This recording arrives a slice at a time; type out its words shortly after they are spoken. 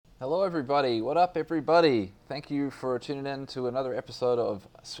Hello, everybody. What up, everybody? Thank you for tuning in to another episode of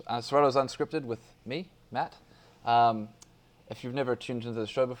Serrato's Unscripted with me, Matt. Um, if you've never tuned into the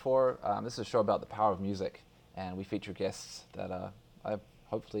show before, this is a show about the power of music, and we feature guests that I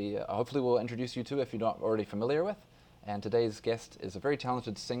hopefully will introduce you to if you're not already familiar with. And today's guest is a very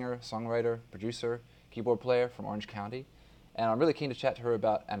talented singer, songwriter, producer, keyboard player from Orange County, and I'm really keen to chat to her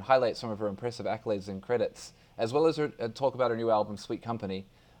about and highlight some of her impressive accolades and credits, as well as talk about her new album, Sweet Company.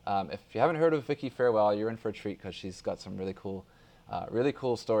 If you haven't heard of Vicky Farewell, you're in for a treat because she's got some really cool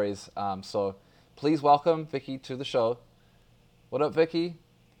stories. So please welcome Vicky to the show. What up, Vicky?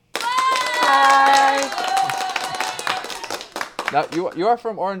 Hi. Now you are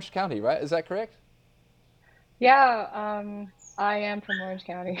from Orange County, right? Is that correct? Yeah, I am from Orange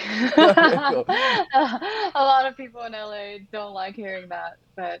County. Okay, cool. A lot of people in LA don't like hearing that,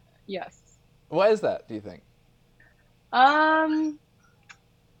 but yes. Why is that, do you think? Um,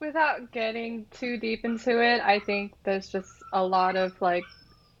 Without getting too deep into it, I think there's just a lot of like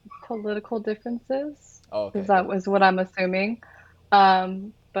political differences. Oh, Is okay, that yeah. was what I'm assuming.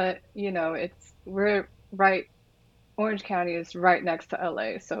 But we're right. Orange County is right next to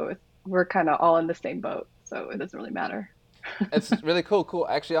LA, so we're kind of all in the same boat, so it doesn't really matter. It's really cool.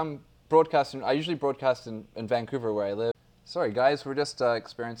 Actually, I'm broadcasting. I usually broadcast in Vancouver, where I live. Sorry, guys, we're just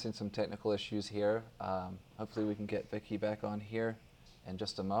experiencing some technical issues here. Hopefully, we can get Vicky back on here in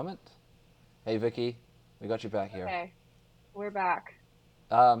just a moment. Hey, Vicky, we got you back here. Okay, we're back.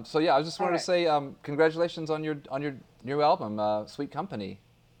 So yeah, I just All wanted to right. say congratulations on your new album, Sweet Company.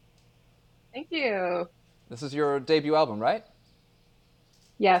 Thank you. This is your debut album, right?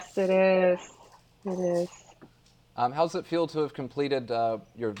 Yes, it is. It is. How does it feel to have completed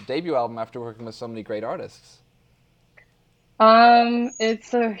your debut album after working with so many great artists?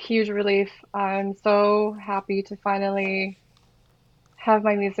 It's a huge relief. I'm so happy to finally have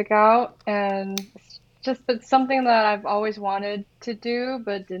my music out, and it's something that I've always wanted to do,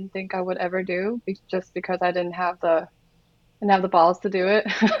 but didn't think I would ever do, just because I didn't have the balls to do it.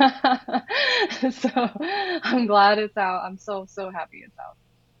 So I'm glad it's out. I'm so happy it's out.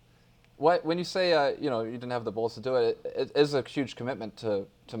 When you say you didn't have the balls to do it, it is a huge commitment to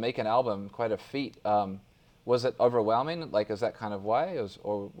make an album, quite a feat. Was it overwhelming? Like, is that kind of why,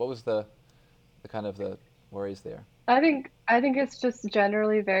 or what was the kind of the worries there? I think it's just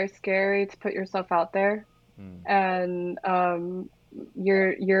generally very scary to put yourself out there, Mm. and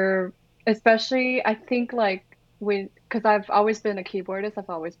you're especially I think like when because I've always been a keyboardist, I've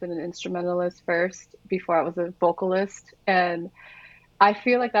always been an instrumentalist first before I was a vocalist, and I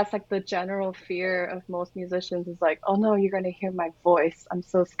feel like that's like the general fear of most musicians is like, oh no, you're gonna hear my voice. I'm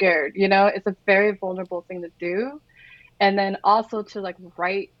so scared. It's a very vulnerable thing to do. And then also to like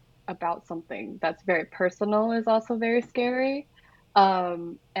write about something that's very personal is also very scary.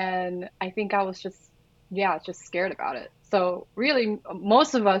 And I think I was just scared about it. So really,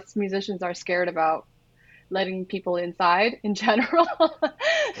 most of us musicians are scared about letting people inside in general.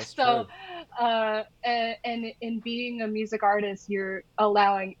 That's So, true. and in being a music artist, you're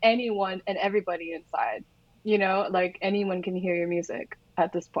allowing anyone and everybody inside. Like anyone can hear your music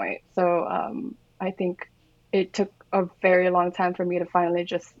at this point. So, I think it took a very long time for me to finally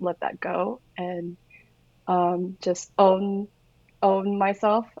just let that go and just own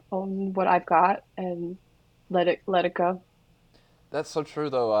myself, own what I've got, and let it go. That's so true,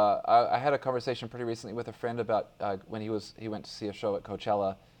 though. I had a conversation pretty recently with a friend about when he went to see a show at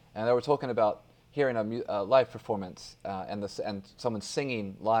Coachella, and they were talking about hearing a live performance and someone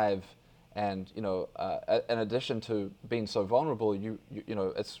singing live, and in addition to being so vulnerable,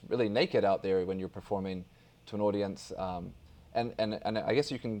 it's really naked out there when you're performing to an audience, and I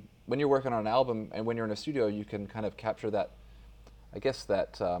guess you can when you're working on an album and when you're in a studio, you can kind of capture that, I guess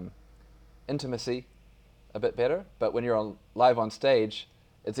that intimacy a bit better. But when you're live on stage,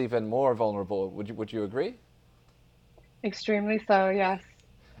 it's even more vulnerable. Would you agree? Extremely so, yes.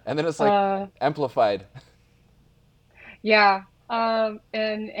 And then it's like Uh, amplified. Yeah. And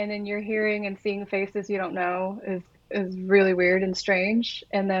then you're hearing and seeing faces you don't know is really weird and strange.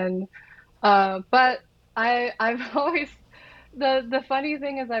 And then but I've always the funny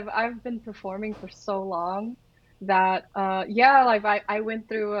thing is I've been performing for so long that yeah, like I went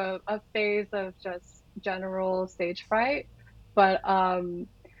through a phase of just general stage fright, but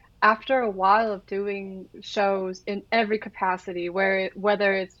after a while of doing shows in every capacity,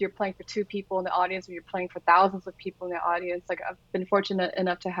 whether it's you're playing for two people in the audience or you're playing for thousands of people in the audience, like I've been fortunate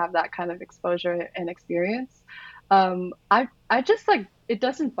enough to have that kind of exposure and experience. I just like it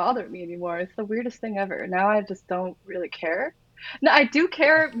doesn't bother me anymore. It's the weirdest thing ever. Now I just don't really care. No, I do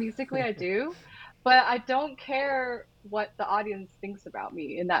care musically, I do, but I don't care what the audience thinks about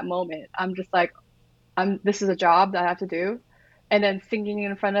me in that moment. I'm just like, this is a job that I have to do. And then singing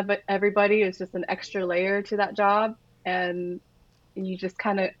in front of everybody is just an extra layer to that job. And you just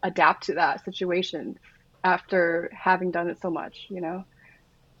kind of adapt to that situation after having done it so much, you know?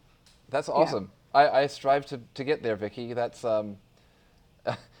 That's Yeah. awesome. I strive to get there, Vicky. That's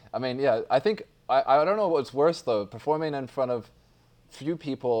I mean, yeah. I think I don't know what's worse though, performing in front of few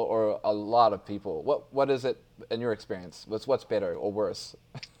people or a lot of people. What is it in your experience? What's better or worse?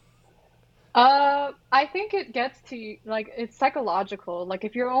 I think it gets to like it's psychological. Like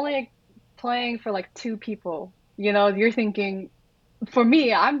if you're only playing for like two people, you know, you're thinking, for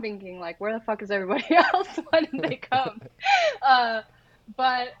me, I'm thinking like, where the fuck is everybody else? Why didn't they come? Uh,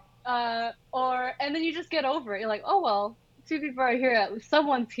 but or and then you just get over it. You're like, oh well, two people are here. At least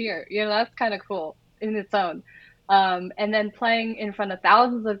someone's here. You know, that's kind of cool in its own. And then playing in front of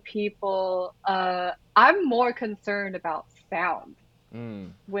thousands of people, I'm more concerned about sound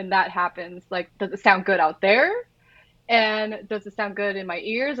Mm, when that happens. Like, does it sound good out there? And does it sound good in my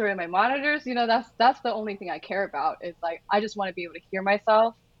ears or in my monitors? You know, that's the only thing I care about is like I just want to be able to hear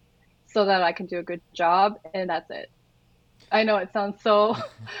myself so that I can do a good job, and that's it. I know it sounds so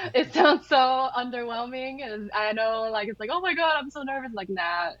it sounds so underwhelming, and I know like it's like, oh my God, I'm so nervous. Like,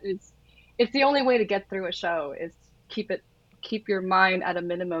 nah, it's the only way to get through a show is keep your mind at a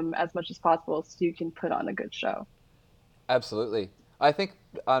minimum as much as possible so you can put on a good show. absolutely. I think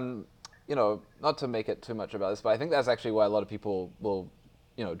you know, not to make it too much about this, but I think that's actually why a lot of people will,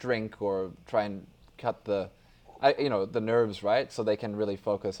 you know, drink or try and cut you know, the nerves, right? So they can really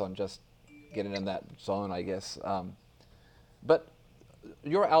focus on just getting in that zone, I guess. But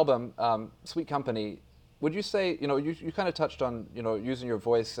your album, Sweet Company, would you say, you know, you kind of touched on, you know, using your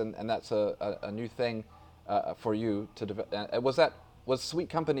voice and that's a new thing for you to develop. Was Sweet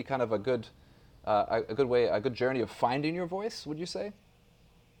Company kind of a good way, a good journey of finding your voice, would you say?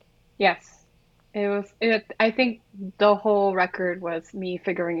 Yes. I think the whole record was me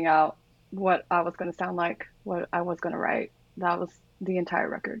figuring out what I was going to sound like, what I was going to write. That was the entire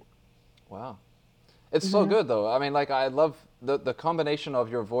record. Wow. It's so Hmm. good though. I mean, like I love the combination of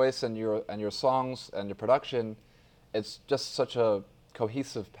your voice and your songs and your production. It's just such a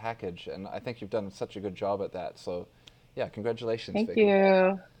cohesive package, and I think you've done such a good job at that. So, yeah, congratulations, Thank Vicky.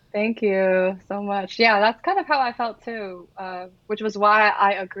 you. Thank you so much. Yeah, that's kind of how I felt too, which was why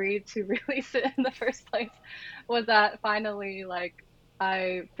I agreed to release it in the first place, was that finally, like,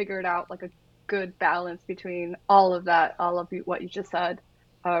 I figured out like a good balance between all of that, all of what you just said,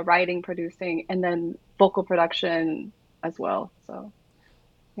 writing, producing, and then vocal production as well. So,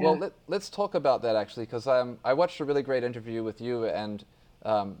 Well, yeah. let's talk about that actually, because I watched a really great interview with you and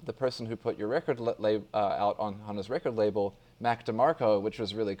the person who put your out on his record label, Mac DeMarco, which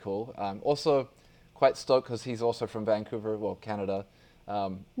was really cool. Also, quite stoked because he's also from Vancouver, well, Canada.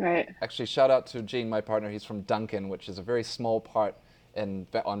 Um, Right. Actually, shout out to Gene, my partner. He's from Duncan, which is a very small part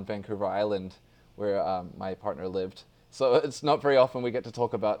on Vancouver Island where my partner lived. So it's not very often we get to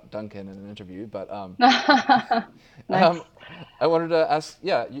talk about Duncan in an interview, but um, Nice. I wanted to ask,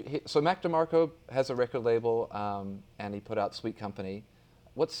 yeah. So Mac DeMarco has a record label, and he put out Sweet Company.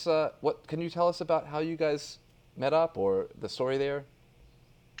 What can you tell us about how you guys met up or the story there?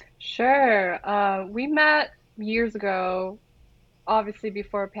 Sure. We met years ago, obviously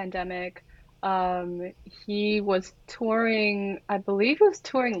before pandemic. He was touring, I believe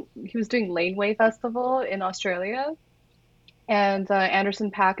he was doing Laneway Festival in Australia. And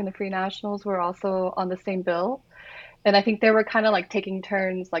Anderson .Paak and the Free Nationals were also on the same bill. And I think they were kind of like taking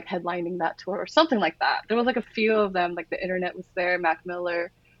turns like headlining that tour or something like that. There was like a few of them, like the internet was there, Mac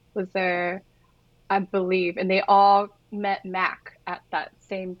Miller was there, I believe, and they all met Mac at that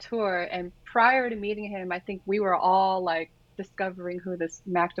same tour. And prior to meeting him, I think we were all like discovering who this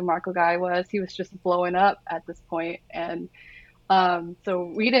Mac DeMarco guy was. He was just blowing up at this point, and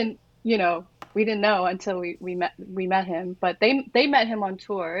so we didn't know until we met him. But they met him on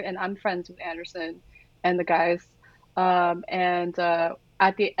tour, and I'm friends with Anderson and the guys. And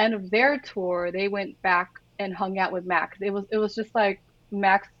at the end of their tour, they went back and hung out with Mac. It was just like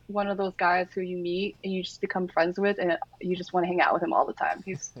Mac's one of those guys who you meet and you just become friends with, and you just want to hang out with him all the time.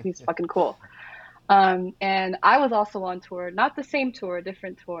 He's fucking cool. And I was also on tour, not the same tour, a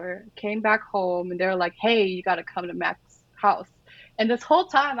different tour. Came back home and they were like, "Hey, you got to come to Mac's house." And this whole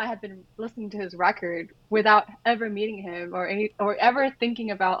time I had been listening to his record without ever meeting him or ever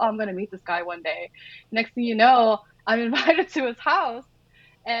thinking about, "Oh, I'm going to meet this guy one day." Next thing you know, I'm invited to his house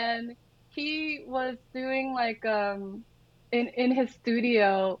and he was doing like in his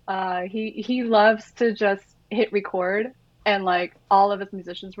studio, he loves to just hit record, and like all of his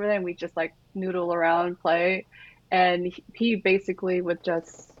musicians were there and we just like noodle around and play. and he basically would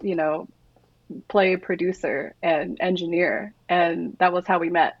just, play producer and engineer, and that was how we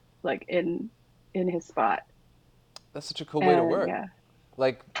met, like in his spot. That's such a cool way to And work. yeah,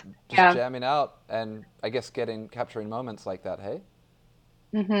 Like just yeah, jamming out and I guess getting capturing moments like that, hey?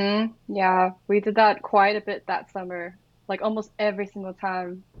 yeah, we did that quite a bit that summer, like almost every single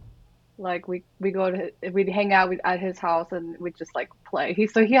time. Like we go to we'd hang out at his house and we'd just like play. He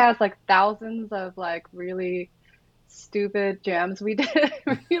has like thousands of like really stupid jams we did,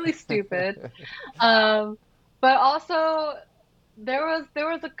 really stupid. Um, but also there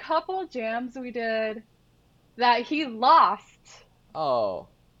was a couple jams we did that he lost Oh,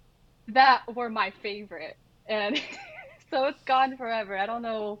 that were my favorite. And so it's gone forever. I don't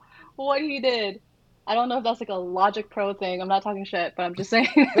know what he did. I don't know if that's like a Logic Pro thing. I'm not talking shit, but I'm just saying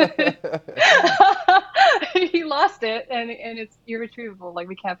he lost it and it's irretrievable. Like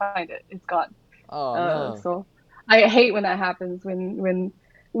we can't find it. It's gone. oh no. So I hate when that happens when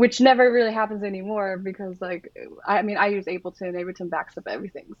which never really happens anymore because like I mean I use Ableton and Ableton backs up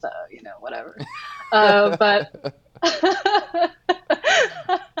everything, so whatever. But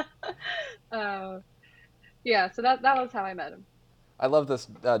uh, yeah, so that was how I met him. I love this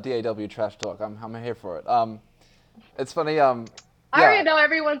DAW trash talk. I'm here for it. It's funny. I Yeah. already know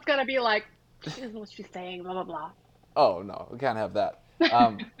everyone's gonna be like, she doesn't know what she's saying, blah blah Oh no, we can't have that.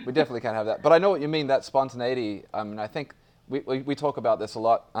 blah. We definitely can't have that. But I know what you mean. That spontaneity. I mean, I think we talk about this a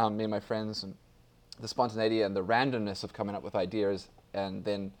lot. Me and my friends, and the spontaneity and the randomness of coming up with ideas, and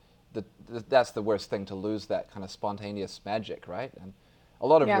then that's the worst thing, to lose that kind of spontaneous magic, right? And a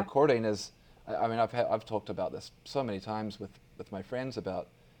lot of Yeah, recording is. I mean, I've talked about this so many times with my friends about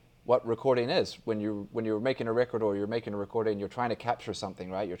what recording is. When you're making a record or you're making a recording, you're trying to capture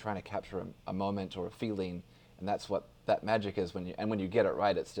something, right? You're trying to capture a moment or a feeling, and that's what that magic is. When you get it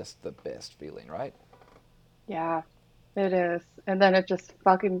right, it's just the best feeling, right? yeah, it is. And then it just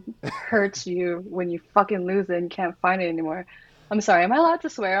fucking hurts you when you fucking lose it and can't find it anymore. I'm sorry, am I allowed to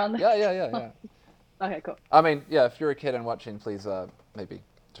swear on Yeah, this? yeah, yeah, yeah. Okay, cool. I mean, yeah, if you're a kid and watching, please maybe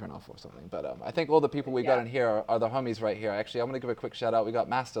turn off or something. But I think all the people we got Yeah. in here are the homies right here. Actually, I'm going to give a quick shout out. We got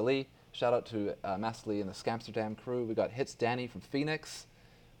Master Lee. Shout out to Master Lee and the Scamsterdam crew. We got Hits Danny from Phoenix.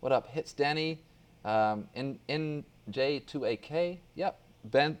 What up, Hits Danny? NJ2AK. Yep.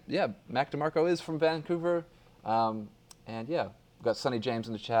 Ben. Yeah. Mac DeMarco is from Vancouver. Um, and yeah, we got Sonny James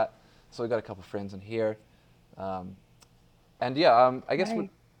in the chat. So we got a couple friends in here. Um, and yeah, I guess we're Nice.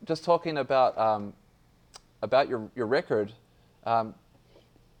 just talking about your record. Um,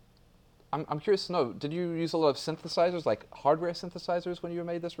 I'm curious to know, did you use a lot of synthesizers, like hardware synthesizers, when you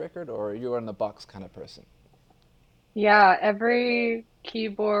made this record, or you were in the box kind of person? Yeah, every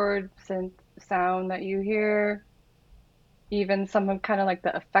keyboard synth sound that you hear, even some of kind of like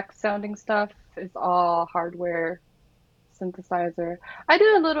the effect sounding stuff, is all hardware synthesizer. I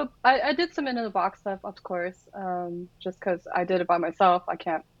did some into the box stuff, of course, just because I did it by myself. I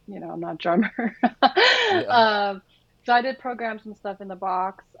can't, I'm not a drummer. Yeah. Um, so I did program some stuff in the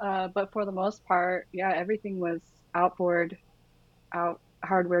box, but for the most part, yeah, everything was outboard, out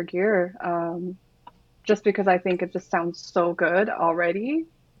hardware gear. Just because I think it just sounds so good already.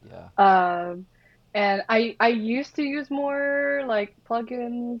 Yeah. Um, and I used to use more like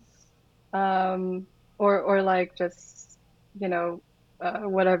plugins, um, or like just you know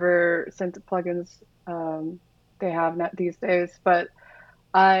whatever synth plugins they have these days. But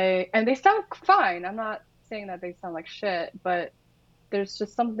and they sound fine. I'm not saying that they sound like shit, but there's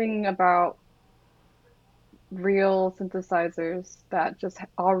just something about real synthesizers that just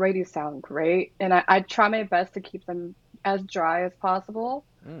already sound great, and I try my best to keep them as dry as possible.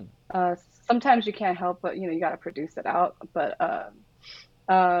 Mm. Uh, Sometimes you can't help but you got to produce it out. But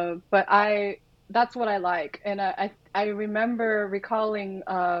I that's what I like, and I remember recalling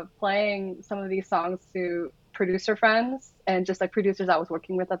playing some of these songs to producer friends and just like producers I was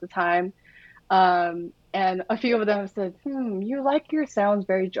working with at the time. And a few of them said, you like your sounds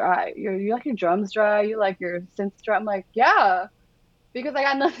very dry. You like your drums dry. You like your synths dry. I'm like, yeah, because I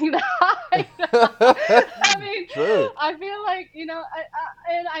got nothing to hide. I mean, True. I feel like,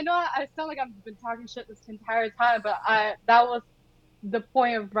 and I know I sound like I've been talking shit this entire time, but that was the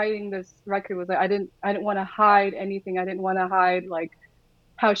point of writing this record was like I didn't want to hide anything. I didn't want to hide like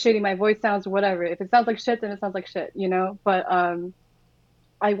how shitty my voice sounds or whatever. If it sounds like shit, then it sounds like shit, But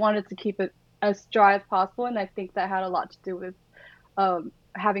I wanted to keep it as dry as possible, and I think that had a lot to do with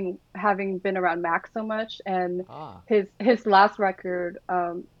having been around Mac so much, and Ah. his last record,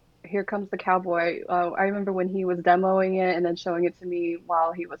 Here Comes the Cowboy. I remember when he was demoing it and then showing it to me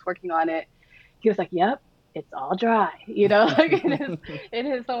while he was working on it. He was like, "Yep, it's all dry," like in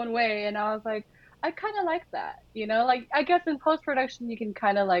his own way, and I was like. I kind of like that, like I guess in post production you can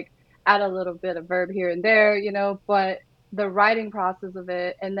kind of like add a little bit of verb here and there, but the writing process of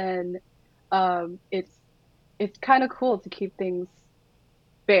it, and then it's kind of cool to keep things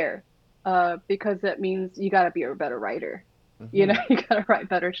bare, because that means you got to be a better writer. Hmm. You got to write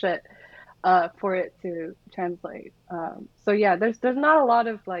better shit for it to translate. So yeah, there's not a lot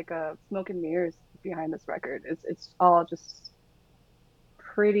of like smoke and mirrors behind this record. It's all just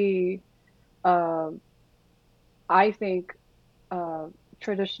pretty, um, I think, uh,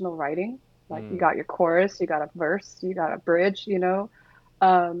 traditional writing. Like you Mm. got your chorus, you got a verse, you got a bridge,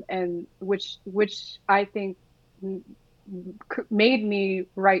 and which I think made me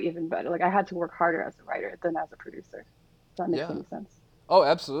write even better. Like I had to work harder as a writer than as a producer. If that makes Yeah. any sense. Oh,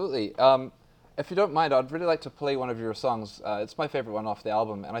 absolutely. If you don't mind, I'd really like to play one of your songs. It's my favorite one off the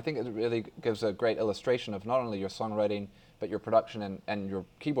album, and I think it really gives a great illustration of not only your songwriting, but your production and your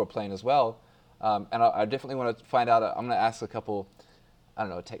keyboard playing as well. And I definitely want to find out. I'm going to ask a couple, I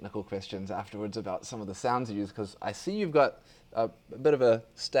don't know, technical questions afterwards about some of the sounds you use, because I see you've got a bit of a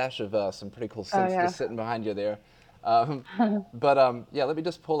stash of some pretty cool Oh synths yeah. just sitting behind you there. Um, but yeah, let me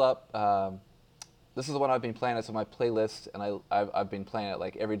just pull up. This is the one I've been playing. It's on my playlist, and I've been playing it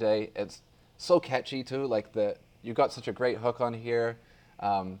like every day. It's so catchy too. Like you got such a great hook on here.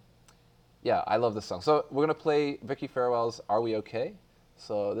 Um, yeah, I love this song. So we're gonna play Vicky Farewell's "Are We Okay?"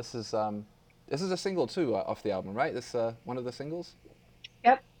 So this is a single too off the album, right? This one of the singles.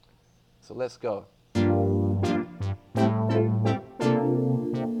 Yep. So let's go.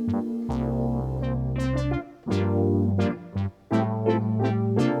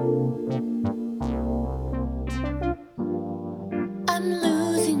 I'm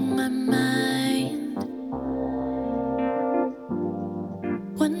losing my mind,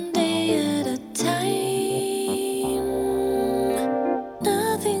 one day at a time.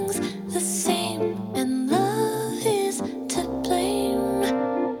 Nothing's the same, and love is to blame.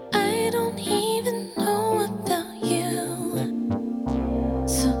 I don't even know about you.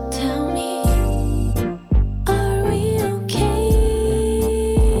 So tell me, are we okay?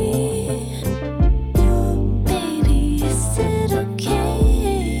 Ooh, baby, is it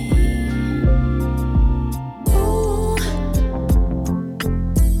okay? Ooh,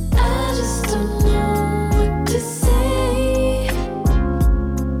 I just don't know what to say.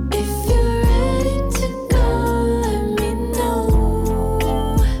 If you're ready to go, let me know.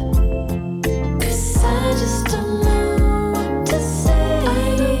 'Cause I just don't know what to say.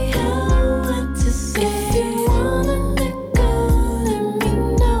 I don't know what to say. If you wanna let go, let me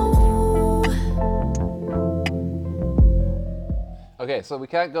know. Okay, so we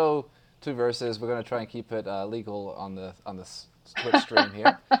can't go two verses. We're gonna try and keep it legal on the Twitch stream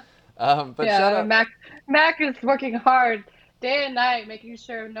here. But shout Yeah, out. Mac is working hard day and night, making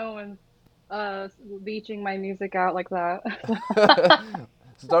sure no one's leeching my music out like that.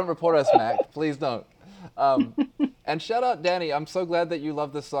 So don't report us, Mac. Please don't. Um, and shout out Danny. I'm so glad that you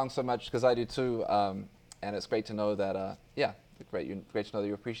love this song so much, because I do too. And it's great to know that. Yeah, great to know that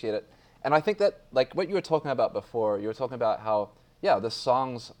you appreciate it. And I think that, like what you were talking about before, you were talking about how, yeah, the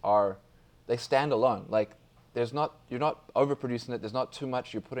songs are, they stand alone. Like you're not overproducing it. There's not too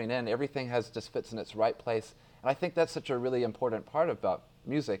much you're putting in. Everything has just fits in its right place. And I think that's such a really important part about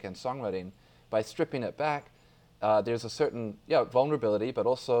music and songwriting. By stripping it back, there's a certain, yeah, vulnerability, but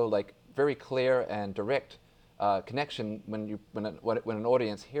also like very clear and direct connection. When an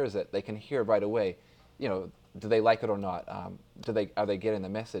audience hears it, they can hear right away, do they like it or not? Are they getting the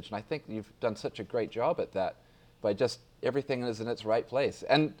message? And I think you've done such a great job at that, by just everything is in its right place,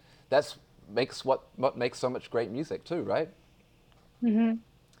 and that's makes what makes so much great music too, right? Hmm.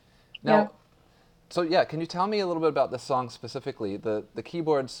 Yeah. Now, so yeah, can you tell me a little bit about the song specifically, the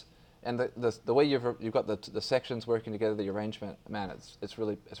keyboards and the way you've got the sections working together, the arrangement? Man, it's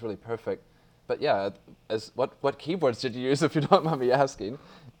really perfect. But yeah, as what keyboards did you use, if you don't mind me asking?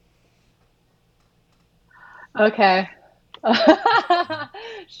 Okay.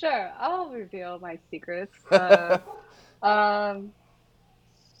 Sure, I'll reveal my secrets. Um,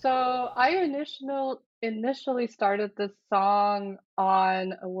 so I initially started this song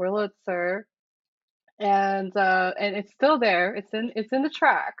on a Wurlitzer, and it's still there. It's in the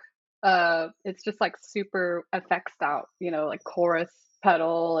track. It's just like super effects out, like chorus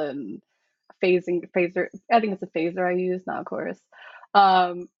pedal and phaser. I think it's a phaser I use, not a chorus.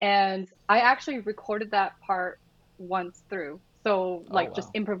 And I actually recorded that part once through. So Oh like just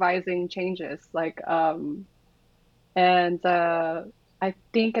wow. improvising changes, and I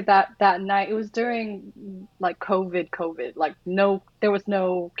think that night it was during like COVID, like no, there was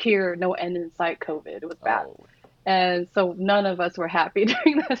no cure, no end in sight. COVID, it was bad. Oh And so none of us were happy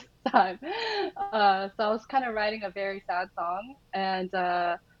during this time. So I was kind of writing a very sad song, and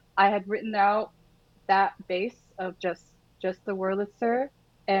I had written out that base of just the Wurlitzer,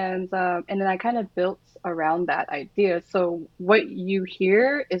 and then I kind of built around that idea. So what you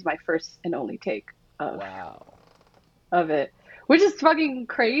hear is my first and only take of Wow. of it, which is fucking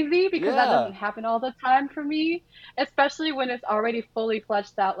crazy because that Yeah. doesn't happen all the time for me, especially when it's already fully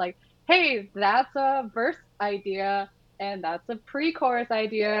fleshed out. Like, hey, that's a verse idea and that's a pre-chorus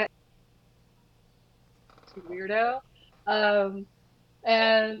idea. Weirdo. Um,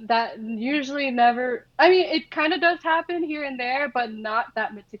 and that usually never, I mean, it kind of does happen here and there, but not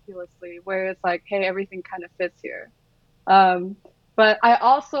that meticulously, where it's like, hey, everything kind of fits here. Um, but I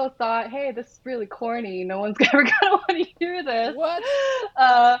also thought, hey, this is really corny. No one's ever gonna want to hear this. What?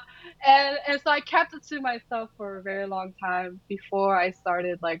 Uh, and so I kept it to myself for a very long time before I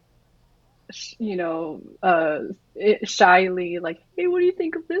started like, shyly like, hey, what do you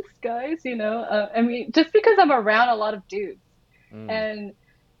think of this, guys? I mean, just because I'm around a lot of dudes Mm. and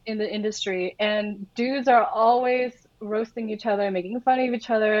in the industry, and dudes are always roasting each other, making fun of each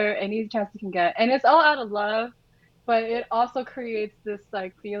other any chance you can get, and it's all out of love, but it also creates this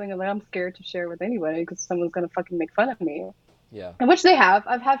like feeling of like I'm scared to share with anybody because someone's gonna fucking make fun of me, Yeah. and which they have.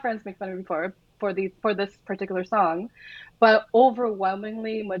 I've had friends make fun of me before for this particular song, but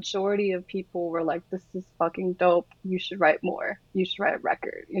overwhelmingly majority of people were like, "This is fucking dope. You should write more. You should write a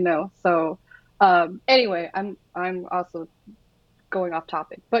record." So anyway, I'm also going off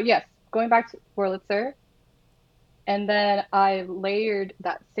topic, but yes, going back to Wurlitzer, and then I layered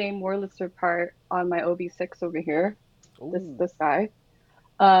that same Wurlitzer part on my OB6 over here. This Ooh. this guy.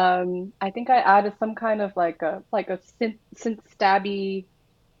 I think I added some kind of like a synth stabby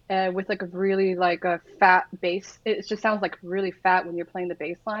with like a really like a fat bass. It just sounds like really fat when you're playing the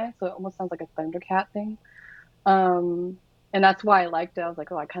bass line, so it almost sounds like a Thundercat thing. Um, and that's why I liked it. I was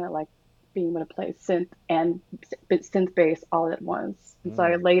like, oh, I kind of like being able to play synth and synth bass all at once. And so I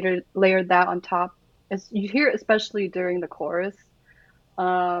Mm. layered that on top, as you hear, especially during the chorus.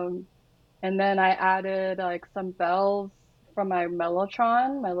 Um, and then I added like some bells from my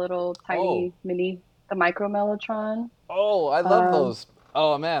Mellotron, my little Oh. tiny mini, the micro Mellotron. Oh, I love Um, those.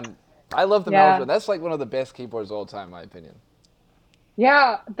 Oh man, I love the Mellotron. yeah, That's like one of the best keyboards of all time, in my opinion.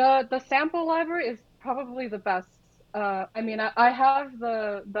 yeah. The sample library is probably the best. I mean, I have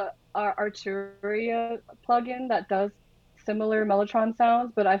the Arturia plugin that does similar Mellotron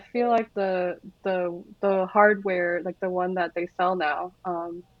sounds, but I feel like the hardware, like the one that they sell now,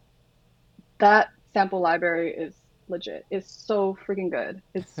 that sample library is legit. It's so freaking good.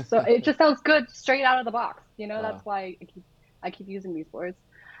 It just sounds good straight out of the box. Wow. That's why I keep using these boards.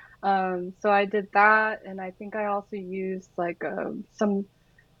 So I did that, and I think I also used like some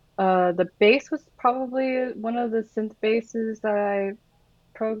the bass was probably one of the synth basses that I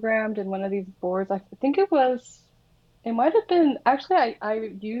programmed in one of these boards. I think it might have been actually I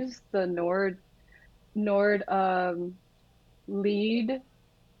used the Nord lead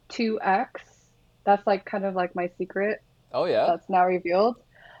 2X. That's like kind of like my secret Oh yeah. that's now revealed.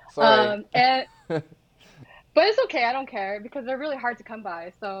 Sorry. And but it's okay, I don't care because they're really hard to come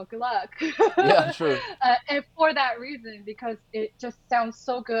by. So good luck. Yeah, true. And for that reason, because it just sounds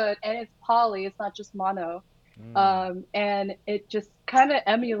so good and it's poly, it's not just mono. Mm. And it just kind of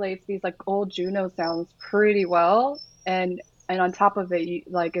emulates these like old Juno sounds pretty well. And on top of it,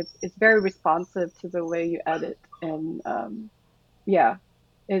 like it's very responsive to the way you edit. And yeah,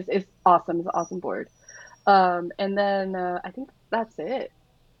 it's awesome. It's an awesome board. And then I think that's it.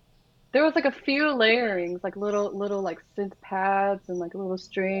 There was like a few layerings, like little like synth pads and like a little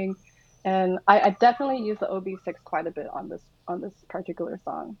string, and I definitely use the OB6 quite a bit on this particular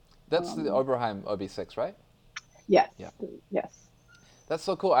song. That's the Um, Oberheim OB6, right? yes, Yeah. yes, That's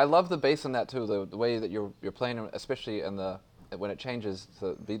so cool. I love the bass in that too. The way that you're playing, especially in the when it changes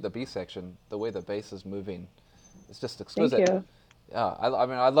to the B section, the way the bass is moving, it's just thank exquisite. you. Yeah, I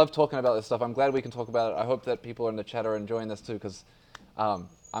mean, I love talking about this stuff. I'm glad we can talk about it. I hope that people in the chat are enjoying this too, because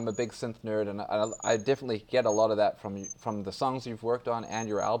I'm a big synth nerd, and I definitely get a lot of that from the songs you've worked on and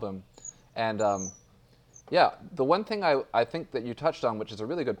your album. And yeah, the one thing I think that you touched on, which is a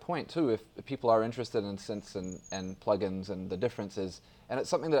really good point too, if people are interested in synths and plugins and the differences, and it's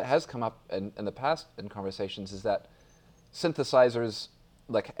something that has come up in the past in conversations, is that synthesizers,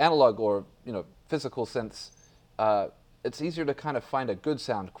 like analog or physical synths, it's easier to kind of find a good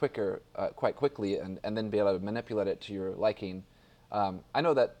sound quicker, quite quickly, and then be able to manipulate it to your liking. I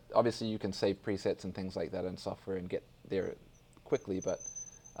know that obviously you can save presets and things like that in software and get there quickly, but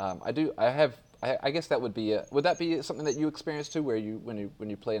I do. I have. I guess that would be. Would that be something that you experience too, where when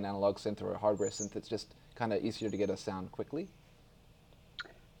you play an analog synth or a hardware synth, it's just kind of easier to get a sound quickly?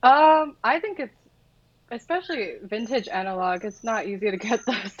 I think it's especially vintage analog. It's not easy to get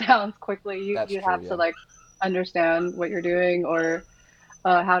those sounds quickly. That's You true. have to Yeah. like understand what you're doing or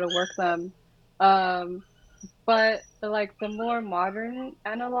how to work them. Um, but like the more modern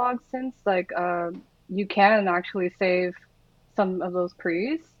analog synths, like you can actually save some of those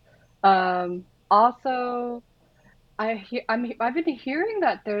pre's. Also, I've been hearing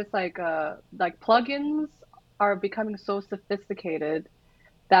that there's like plugins are becoming so sophisticated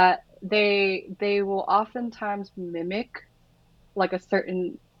that they will oftentimes mimic like a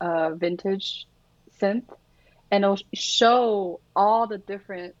certain vintage synth, and it'll show all the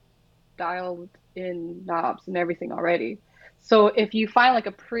different dialed in knobs and everything already. So if you find like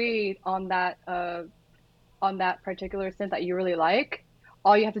a pre on that particular synth that you really like,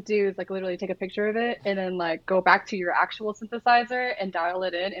 all you have to do is like literally take a picture of it and then like go back to your actual synthesizer and dial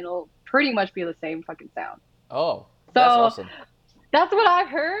it in, and it'll pretty much be the same fucking sound. Oh, that's So awesome. that's what I've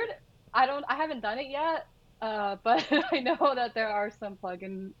heard. I haven't done it yet, but I know that there are some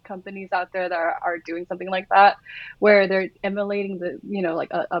plugin companies out there that are doing something like that, where they're emulating like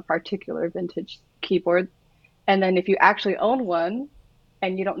a particular vintage keyboard. And then if you actually own one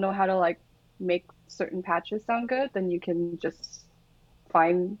and you don't know how to like make certain patches sound good, then you can just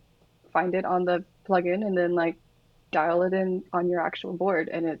find find it on the plugin and then like dial it in on your actual board,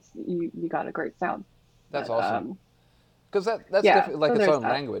 and you got a great sound. That's But awesome. Because that's yeah, definitely like so its there's own that.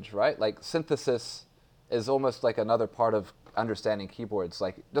 language, right? Like synthesis is almost like another part of understanding keyboards.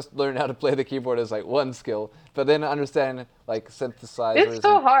 Like just learning how to play the keyboard is like one skill, but then understand like It's synthesizers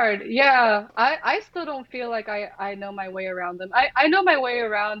and so hard. Yeah. I still don't feel like I know my way around them. I know my way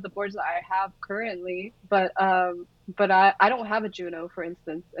around the boards that I have currently, but I don't have a Juno, for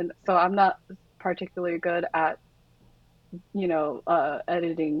instance, and so I'm not particularly good at,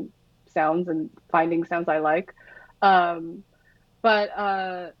 editing sounds and finding sounds I like. Um but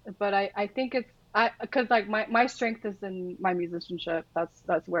I think it's I because like my strength is in my musicianship.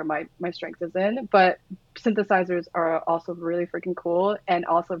 That's where my strength is in. But synthesizers are also really freaking cool and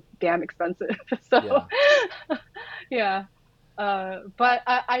also damn expensive. So yeah, yeah. But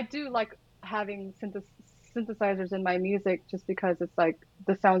I do like having synthesizers in my music just because it's like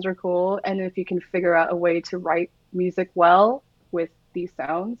the sounds are cool, and if you can figure out a way to write music well with these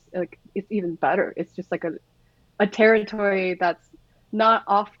sounds, like it's even better. It's just like a territory that's not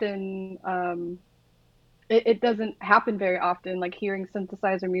often it doesn't happen very often, like hearing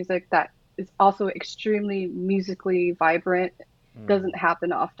synthesizer music that is also extremely musically vibrant doesn't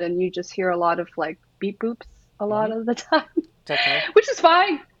happen often. You just hear a lot of like beep boops a lot of the time, techno. which is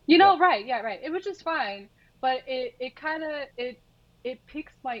fine, Yep. right, yeah, right, which is fine. But it kind of it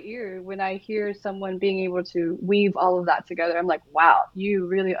piques my ear when I hear someone being able to weave all of that together. I'm like, wow, you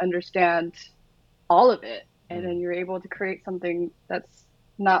really understand all of it, and then you're able to create something that's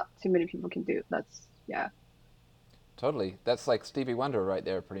not too many people can do. That's yeah. Totally. That's like Stevie Wonder right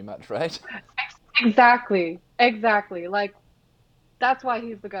there, pretty much, right? Exactly, like that's why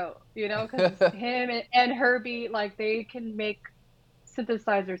he's the goat, because him and Herbie, like they can make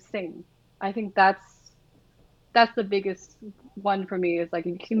synthesizers sing. I think that's the biggest one for me, is like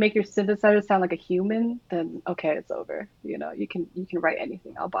if you can make your synthesizer sound like a human, then okay, it's over. You can write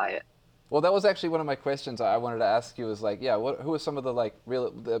anything, I'll buy it. Well, that was actually one of my questions I wanted to ask you. Is like, yeah, who are some of the like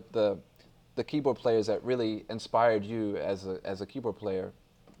real the keyboard players that really inspired you as a keyboard player,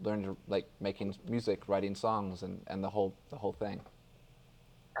 learn to like making music, writing songs, and the whole thing.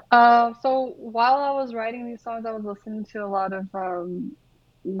 So while I was writing these songs, I was listening to a lot of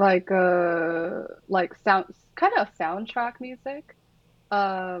like sound kind of soundtrack music.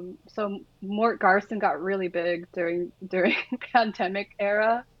 So Mort Garson got really big during pandemic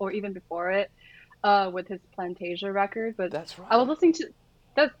era or even before it, with his Plantasia record. But That's I was right. listening to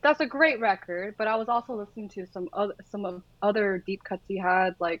that's a great record. But I was also listening to some of other deep cuts he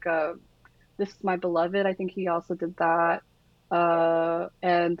had, like This Is My Beloved. I think he also did that.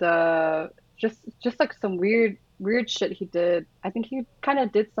 And just like some weird shit he did. I think he kind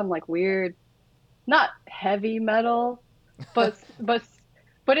of did some like weird, not heavy metal, but but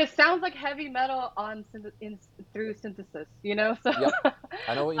but it sounds like heavy metal through synthesis, So Yep.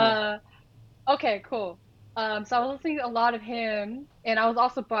 I know what you mean. uh okay, cool. So I was listening to a lot of him, and I was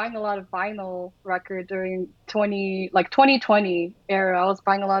also buying a lot of vinyl record during 2020 era. I was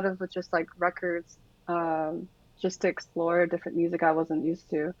buying a lot of just like records, just to explore different music I wasn't used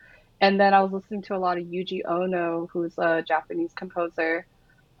to. And then I was listening to a lot of Yuji Ono, who's a Japanese composer.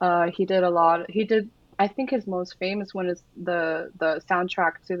 He did a lot. He did. I think his most famous one is the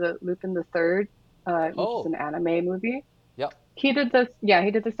soundtrack to the Lupin the Third, which is Oh, an anime movie. yep. He did this, yeah,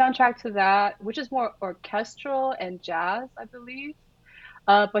 he did the soundtrack to that, which is more orchestral and jazz, I believe.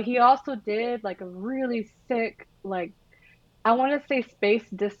 But he also did like a really sick, like I want to say space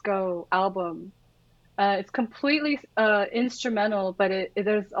disco album. It's completely instrumental, but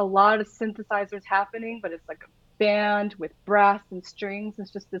there's a lot of synthesizers happening, but it's like a band with brass and strings.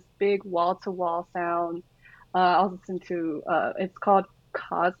 It's just this big wall-to-wall sound. I'll listen to it's called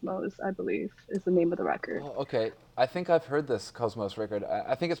Cosmos, I believe, is the name of the record. Oh, okay. I think I've heard this Cosmos record.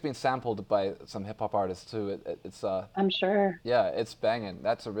 I think it's been sampled by some hip hop artists too. It's I'm sure. yeah, it's banging.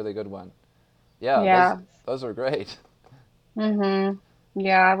 That's a really good one. Yeah, those Yeah. those are great.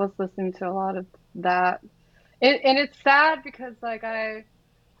 Yeah, I was listening to a lot of that. And it's sad because like I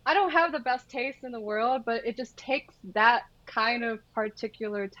don't have the best taste in the world, but it just takes that kind of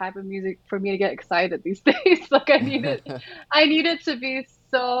particular type of music for me to get excited these days. Like I need it to be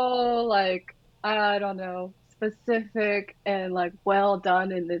so like I don't know, specific and like well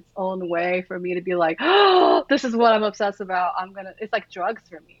done in its own way for me to be like, oh, this is what I'm obsessed about. It's like drugs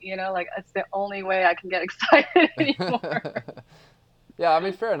for me, you know, like it's the only way I can get excited anymore. Yeah, I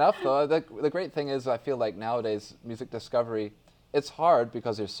mean, fair enough though. The great thing is, I feel like nowadays music discovery, it's hard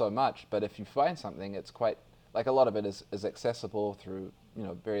because there's so much. But if you find something, it's quite like a lot of it is accessible through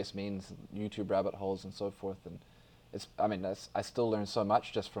various means, YouTube rabbit holes and so forth. And it's I mean I still learn so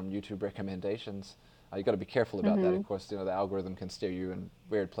much just from YouTube recommendations. You got to be careful about that, of course. The algorithm can steer you in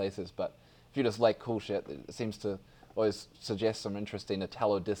weird places. But if you just like cool shit, it seems to always suggest some interesting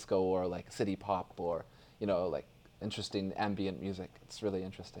Italo disco or like city pop or like interesting ambient music. It's really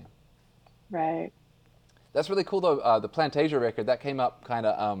interesting. Right. That's really cool though. The Plantasia record that came up kind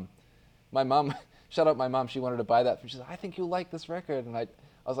of. My mom, shout out my mom. She wanted to buy that. She said, "I think you like this record," and I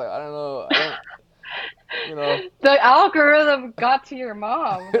was like, "I don't know. I don't, you know." The algorithm got to your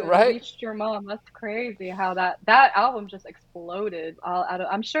mom, it Right? reached your mom. That's crazy how that album just exploded.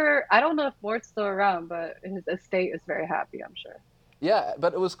 I'm sure, I don't know if Mort's still around, but his estate is very happy, I'm sure. Yeah,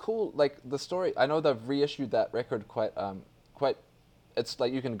 but it was cool. Like the story. I know they've reissued that record quite. It's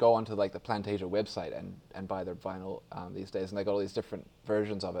like you can go onto like the Plantasia website and buy their vinyl these days, and they got all these different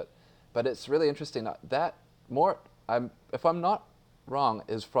versions of it. But it's really interesting that Mort, if I'm not wrong,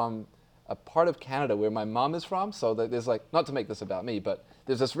 is from a part of Canada where my mom is from. So there's like, not to make this about me, but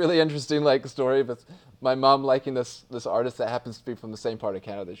there's this really interesting like story of my mom liking this artist that happens to be from the same part of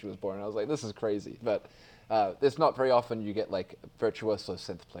Canada that she was born. And I was like, this is crazy, but it's not very often you get like virtuoso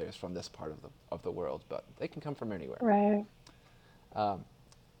synth players from this part of the world, but they can come from anywhere. Right. Um,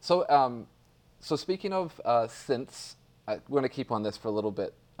 so speaking of synths, we're going to keep on this for a little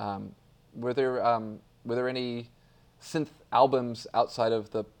bit. Were there any synth albums outside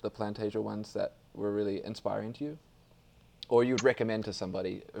of the Plantasia ones that were really inspiring to you, or you'd recommend to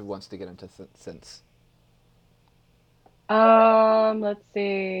somebody who wants to get into synths? Let's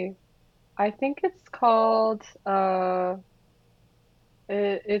see. I think it's called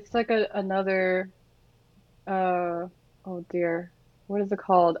it's like another oh dear. What is it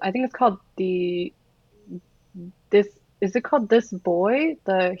called? I think it's called this is it called This Boy?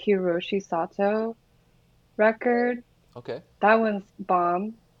 The Hiroshi Sato record. Okay. That one's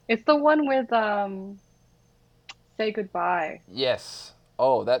bomb. It's the one with Say Goodbye. Yes.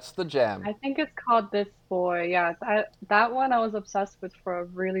 Oh, that's the jam. I think it's called This Boy. Yeah, that one I was obsessed with for a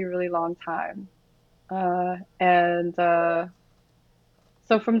really, really long time. And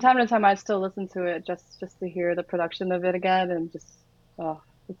so from time to time I still listen to it just to hear the production of it again and just oh,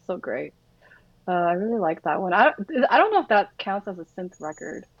 it's so great. I really like that one. I don't know if that counts as a synth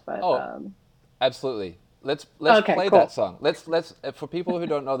record, but Oh, absolutely. Let's okay, play that cool. song. Let's for people who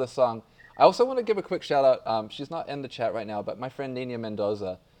don't know the song. I also want to give a quick shout out. She's not in the chat right now, but my friend Nina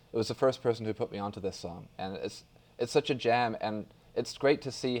Mendoza. It was the first person who put me onto this song, and it's such a jam, and it's great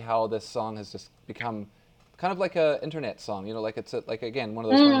to see how this song has just become kind of like a internet song. Like it's like again one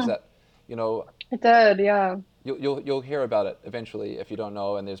of those ones Mm, that you know it did, yeah. you'll hear about it eventually if you don't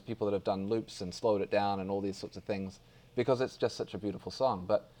know. And there's people that have done loops and slowed it down and all these sorts of things because it's just such a beautiful song.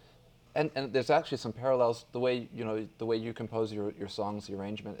 But and there's actually some parallels the way you compose your songs, the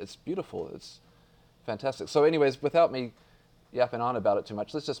arrangement. It's beautiful. It's fantastic. So, anyways, without me yapping on about it too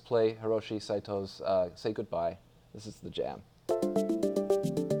much, let's just play Hiroshi Saito's "Say Goodbye." This is the jam.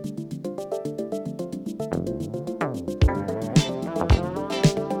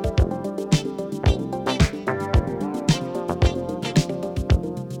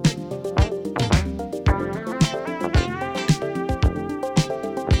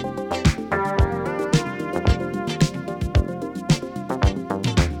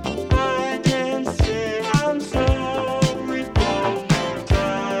 I can say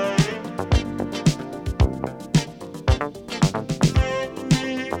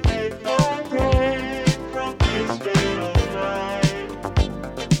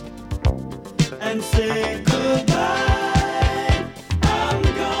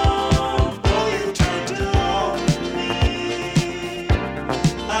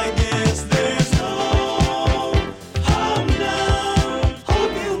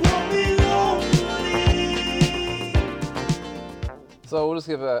So we'll just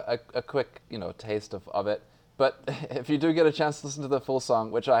give a quick, taste of it. But if you do get a chance to listen to the full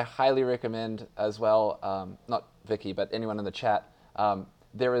song, which I highly recommend as well, not Vicky, but anyone in the chat,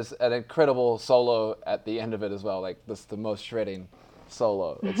 there is an incredible solo at the end of it as well. Like, this is the most shredding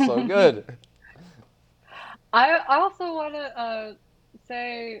solo. It's so good. I also want to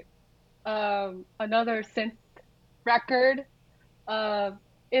say another synth record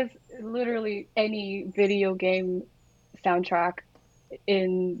is literally any video game soundtrack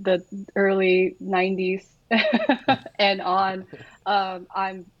in the early 90s and on.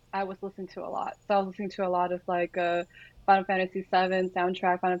 I was listening to a lot. So I was listening to a lot of like Final Fantasy VII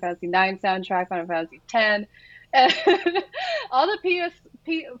soundtrack, Final Fantasy IX soundtrack, Final Fantasy X, and all the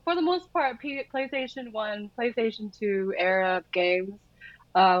for the most part, PlayStation 1, PlayStation 2 era games.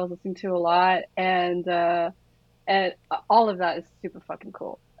 I was listening to a lot, and all of that is super fucking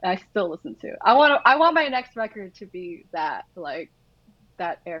cool. And I still listen to. I want my next record to be that, like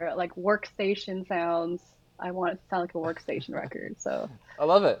that era, like workstation sounds. I want it to sound like a workstation record. So I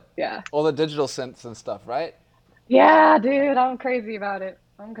love it. yeah, All the digital synths and stuff, right? yeah, dude, I'm crazy about it.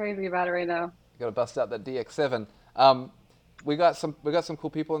 I'm crazy about it right now. Got to bust out that DX7. We got some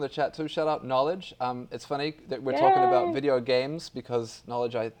cool people in the chat too. Shout out Knowledge. It's funny that we're talking about Yay. video games because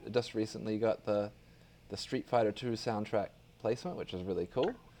Knowledge, I just recently got the Street Fighter 2 soundtrack placement, which is really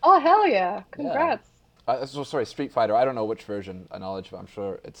cool. Oh hell yeah! Yeah. Congrats. Sorry, Street Fighter. I don't know which version Knowledge, but I'm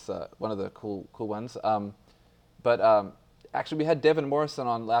sure it's one of the cool ones. But actually, we had Devin Morrison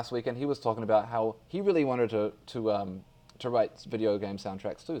on last week, and he was talking about how he really wanted to write video game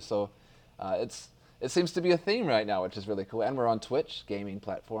soundtracks too. So it seems to be a theme right now, which is really cool. And we're on Twitch, gaming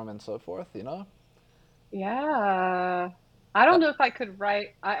platform, and so forth. Yeah. I don't know if I could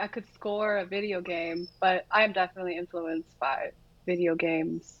write. I could score a video game, but I am definitely influenced by video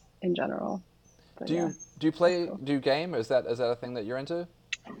games in general. But Do yeah, you that's play? cool. Do you game? Is that a thing that you're into?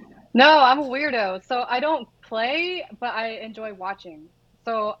 No, I'm a weirdo. So I don't play, but I enjoy watching.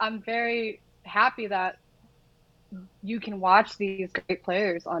 So I'm very happy that you can watch these great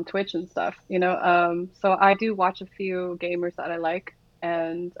players on Twitch and stuff, you know. So I do watch a few gamers that I like,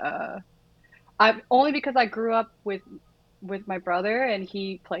 and I only because I grew up with my brother and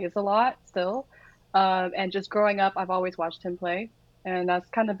he plays a lot still. And just growing up, I've always watched him play, and that's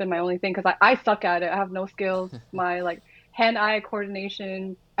kind of been my only thing because I suck at it. I have no skills. My like hand-eye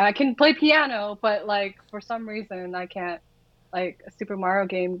coordination, and I can play piano, but like for some reason I can't. Like a Super Mario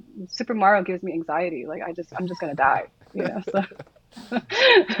gives me anxiety. Like I'm just gonna die, you know. So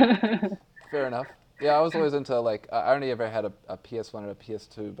Fair enough. Yeah, I was always into like I only ever had a PS1 and a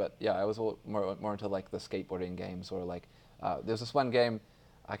PS2, but yeah, I was more into like the skateboarding games or like there's this one game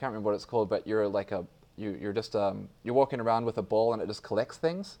I can't remember what it's called, but you're like you're just you're walking around with a ball and it just collects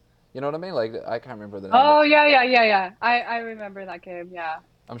things. You know what I mean? Like I can't remember the name. oh yeah. I remember that game. Yeah,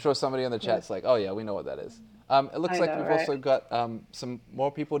 I'm sure somebody in the yeah. chat's like, oh yeah, we know what that is. It looks I like know, we've right? also got some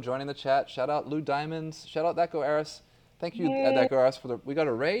more people joining the chat. Shout out Lou Diamonds. Shout out That Go Aris. Thank you, Yay. That Go Aris, we got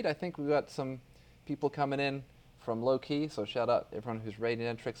a raid. I think we got some people coming in from Low Key. So shout out everyone who's raiding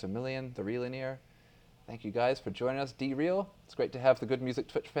in. Tricks a Million, The Realineer. Thank you guys for joining us. D-Real. It's great to have the Good Music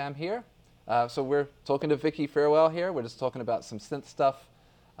Twitch fam here. So we're talking to Vicky Farewell here. We're just talking about some synth stuff.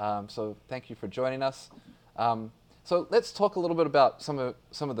 So thank you for joining us. So let's talk a little bit about some of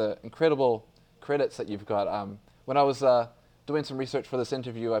the incredible credits that you've got. When I was doing some research for this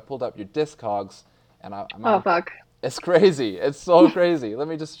interview, I pulled up your Discogs, and I'm Oh on. fuck. It's crazy. It's so crazy. Let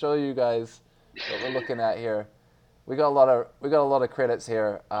me just show you guys what we're looking at here. We got a lot of credits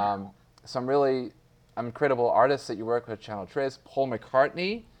here. Some really incredible artists that you work with: Channel Tres, Paul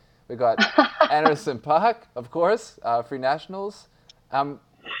McCartney. We got Anderson .Paak, of course, Free Nationals,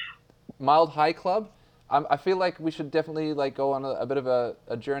 Mild High Club. I feel like we should definitely like go on a bit of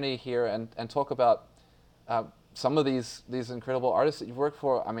a journey here and talk about some of these incredible artists that you've worked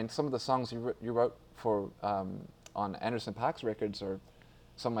for. I mean, some of the songs you wrote for on Anderson .Paak's records are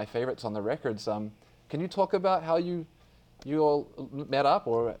some of my favorites on the records. Can you talk about how you all met up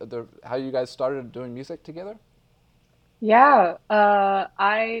or how you guys started doing music together? Yeah.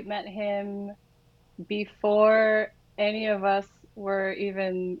 I met him before any of us were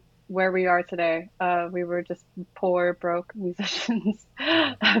even where we are today. We were just poor, broke musicians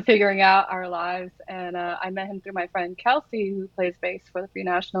figuring out our lives. And I met him through my friend Kelsey, who plays bass for the Free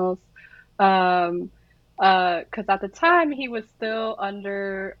Nationals. Um, because at the time he was still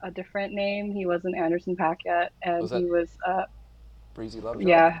under a different name. He wasn't Anderson .Paak yet, and Was that he was Breezy Lovejoy?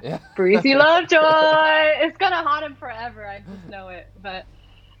 yeah, Yeah. Breezy Lovejoy. It's gonna haunt him forever. I just know it. But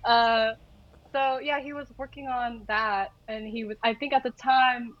uh, so yeah, he was working on that, and he was. I think at the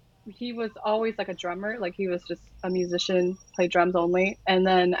time he was always like a drummer, like he was just a musician, played drums only. And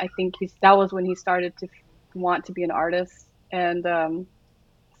then I think that was when he started to want to be an artist. And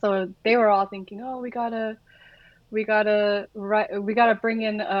so they were all thinking, oh, we gotta bring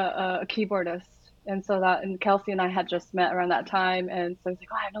in a keyboardist. And so that, and Kelsey and I had just met around that time, and so I was like,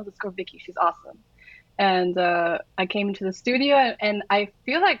 oh, I know this girl Vicky, she's awesome. And I came into the studio, and I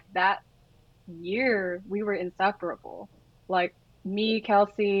feel like that year we were inseparable. Like me,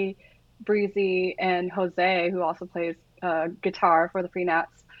 Kelsey, Breezy, and Jose, who also plays guitar for the Free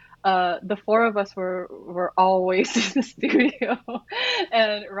Nats. The four of us were always in the studio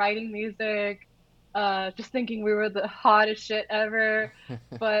and writing music, just thinking we were the hottest shit ever,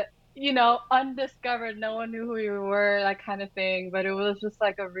 but undiscovered, no one knew who we were, that kind of thing. But it was just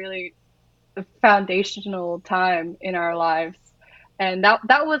like a really foundational time in our lives, and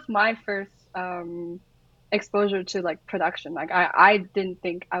that was my first exposure to like production. Like I didn't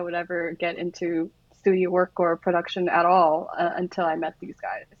think I would ever get into studio work or production at all until I met these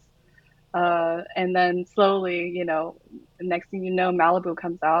guys. And then slowly, the next thing you know, Malibu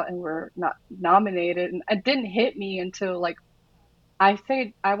comes out and we're not nominated. And it didn't hit me until like I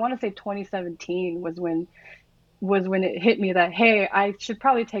want to say 2017 was when it hit me that, hey, I should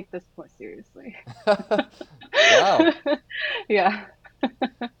probably take this more seriously. Wow. Yeah.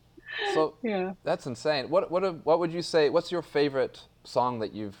 So Yeah. that's insane. What would you say? What's your favorite song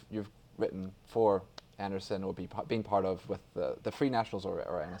that you've written for Anderson or being part of with the Free Nationals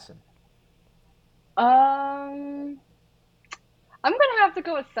or Anderson? Um, I'm gonna have to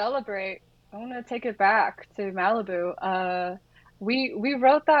go with Celebrate. I'm gonna take it back to Malibu. We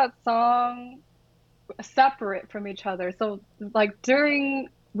wrote that song separate from each other. So like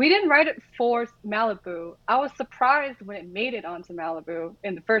we didn't write it for Malibu. I was surprised when it made it onto Malibu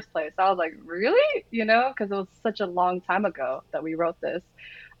in the first place. I was like, really? Because it was such a long time ago that we wrote this.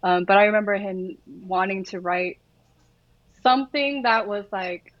 But I remember him wanting to write something that was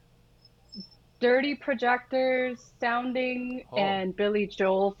like Dirty Projectors sounding Oh, and Billy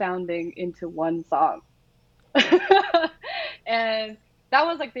Joel sounding into one song. And that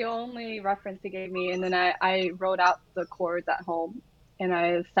was like the only reference he gave me. And then I wrote out the chords at home and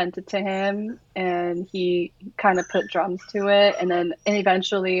I sent it to him, and he kind of put drums to it. And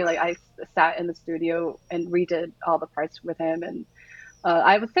eventually, like, I sat in the studio and redid all the parts with him. And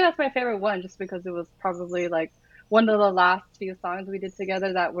I would say that's my favorite one, just because it was probably like one of the last few songs we did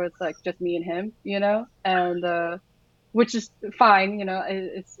together that was like just me and him, and which is fine.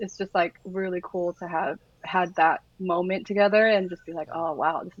 It's just like really cool to have had that moment together and just be like, oh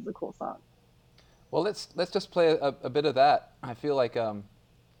wow, this is a cool song. well, let's just play a bit of that. I feel like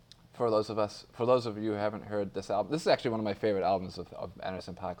for those of you who haven't heard this album, this is actually one of my favorite albums of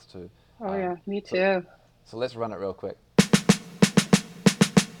Anderson .Paak's too. Oh yeah, me So too. so let's run it real quick.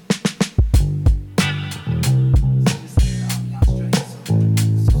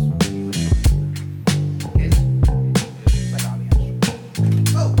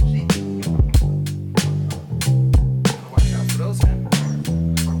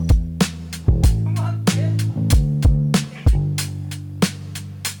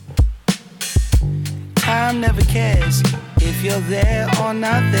 Time never cares if you're there or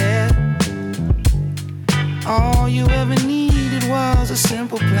not there. All you ever needed was a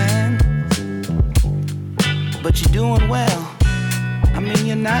simple plan. But you're doing well, I mean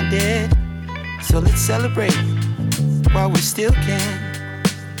you're not dead. So let's celebrate while we still can.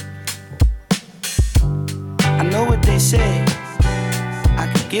 I know what they say,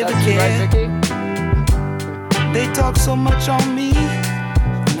 I could give That's a you, care. right, Vicky? They talk so much on me,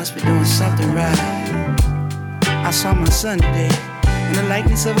 I must be doing something right. I saw my son today in the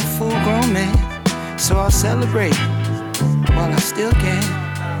likeness of a full-grown man, so I'll celebrate while I still can.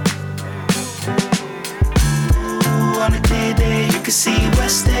 Ooh, on a clear day, you can see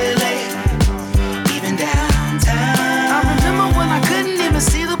West LA, even downtown. I remember when I couldn't even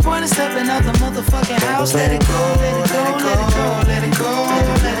see the point of stepping out the motherfucking house. Let it go, let it go, let it go, let it go,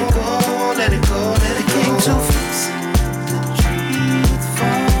 let it go, let it go, let it go. Came too fast.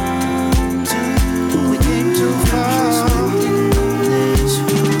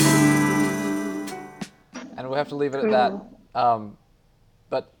 And we'll have to leave it at that.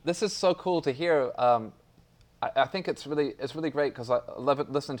 But this is so cool to hear. I think it's really great because I love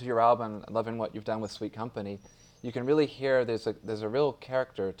it, listening to your album, loving what you've done with Sweet Company. You can really hear there's a real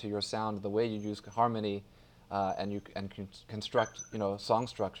character to your sound, the way you use harmony, and you construct song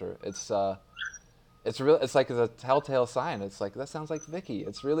structure. It's like a telltale sign. It's like that sounds like Vicky.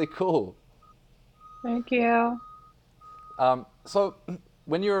 It's really cool. Thank you. So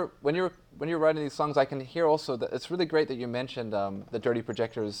when you're writing these songs, I can hear also that it's really great that you mentioned the Dirty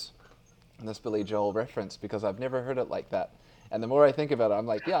Projectors and this Billy Joel reference because I've never heard it like that. And the more I think about it, I'm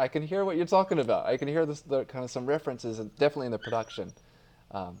like, yeah, I can hear what you're talking about. I can hear the kind of some references, and definitely in the production.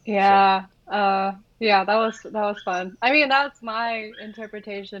 So Yeah. Yeah, that was fun. I mean, that's my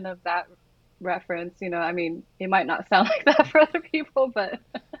interpretation of that reference, you know. I mean, it might not sound like that for other people, but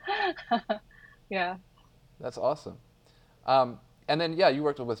yeah. that's awesome. And then yeah, you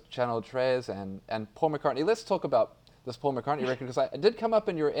worked with Channel Tres and Paul McCartney. Let's talk about this Paul McCartney record because I did come up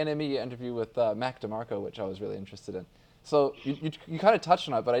in your NME interview with Mac DeMarco, which I was really interested in. So you kind of touched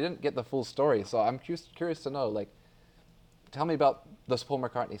on it, but I didn't get the full story. So I'm curious to know, like, tell me about this Paul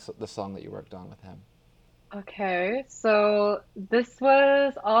McCartney, the song that you worked on with him. Okay, so this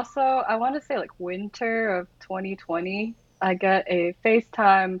was also, I want to say like winter of 2020. I get a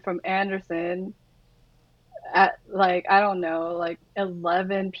FaceTime from Anderson at like, I don't know, like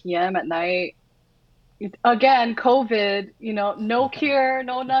 11 p.m. at night. Again, COVID, you know, no cure,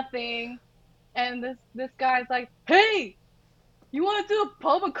 no nothing. And this guy's like, "Hey, you want to do a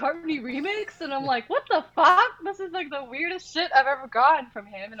Paul McCartney remix?" And I'm like, "What the fuck? This is like the weirdest shit I've ever gotten from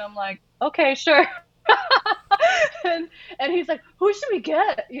him." And I'm like, "Okay, sure." and and he's like, "Who should we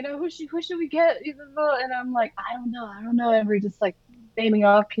get? You know, who should we get?" And I'm like, I don't know." And we're just like naming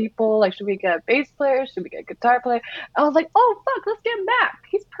off people. Like, should we get a bass player? Should we get a guitar player? I was like, "Oh fuck, let's get Mac.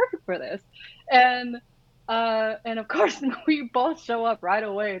 He's perfect for this." And and of course we both show up right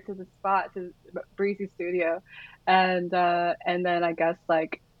away to the spot to Breezy Studio, and then I guess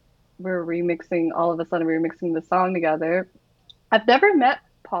like we're remixing all of a sudden we're remixing the song together. I've never met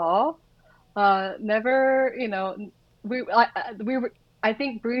Paul. Never, you know, we were. I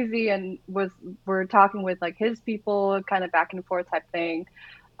think Breezy and was were talking with like his people, kind of back and forth type thing,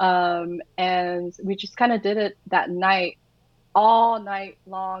 and we just kind of did it that night, all night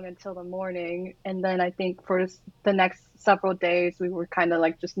long until the morning, and then I think for the next several days we were kind of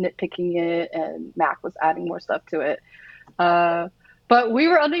like just nitpicking it, and Mac was adding more stuff to it. Uh, but we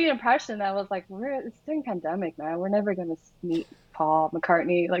were under the impression that was like, it's during pandemic, man. We're never gonna meet Paul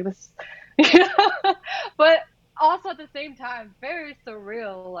McCartney like this, you know? But also at the same time, very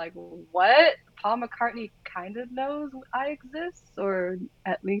surreal. Like, what? Paul McCartney kind of knows I exist, or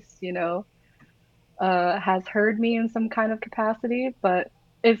at least, you know, has heard me in some kind of capacity. But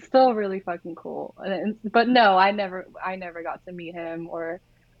it's still really fucking cool. But no, I never got to meet him or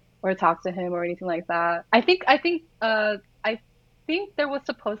talk to him or anything like that. I think there was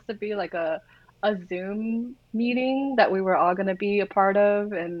supposed to be like a Zoom meeting that we were all going to be a part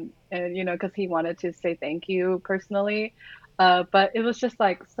of, and you know, because he wanted to say thank you personally. But it was just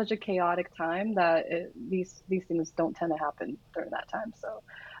like such a chaotic time that these things don't tend to happen during that time. So,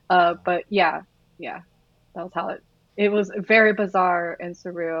 but yeah, yeah, that was how it was very bizarre and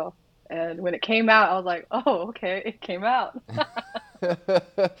surreal. And when it came out, I was like, oh, okay, it came out.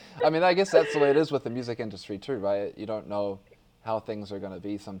 I mean, I guess that's the way it is with the music industry too, right? You don't know how things are going to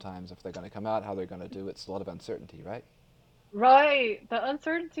be sometimes, if they're going to come out, how they're going to do. It's a lot of uncertainty, right? Right. The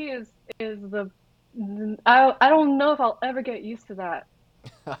uncertainty is the I don't know if I'll ever get used to that.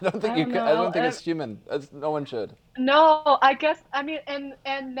 I don't I think you don't could. know. I don't think it's human. No one should. No, I guess I mean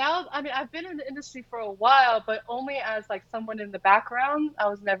and now I mean I've been in the industry for a while, but only as like someone in the background. I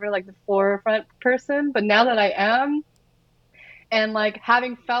was never like the forefront person, but now that I am, and like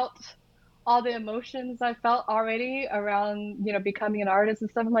having felt all the emotions I felt already around, you know, becoming an artist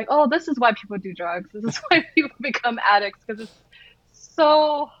and stuff, I'm like, oh, this is why people do drugs. This is why people become addicts because it's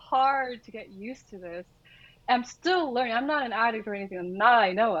so hard to get used to this. I'm still learning. I'm not an addict or anything, not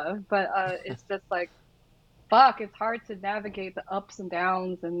I know of, but it's just like, fuck, it's hard to navigate the ups and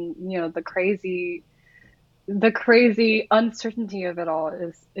downs and, you know, the crazy uncertainty of it all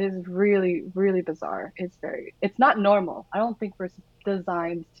is really really bizarre. It's not normal. I don't think we're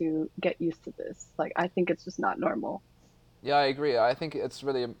designed to get used to this. Like, I think it's just not normal. Yeah, I agree. I think it's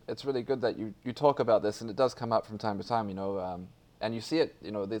really good that you talk about this, and it does come up from time to time. And you see it.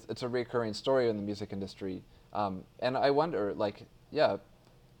 It's a recurring story in the music industry. And I wonder, like, yeah,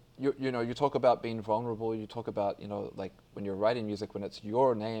 you talk about being vulnerable. You talk about like when you're writing music, when it's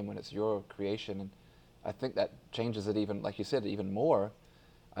your name, when it's your creation, and I think that changes it even, like you said, even more.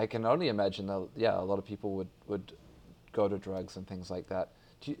 I can only imagine that, yeah, a lot of people would go to drugs and things like that.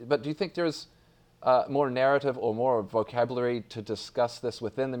 But do you think there's more narrative or more vocabulary to discuss this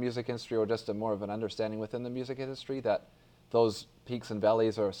within the music industry, or just more of an understanding within the music industry that those peaks and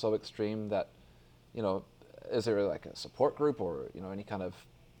valleys are so extreme that, you know, is there like a support group or, any kind of,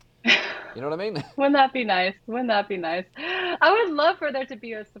 you know what I mean? Wouldn't that be nice? Wouldn't that be nice? I would love for there to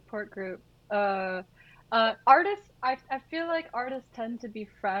be a support group. Artists, I feel like artists tend to be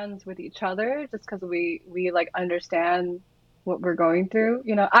friends with each other just because we like understand what we're going through.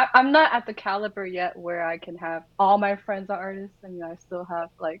 You know, I'm not at the caliber yet where I can have all my friends are artists. I mean, I still have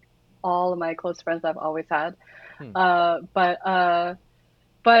like all of my close friends I've always had. Hmm.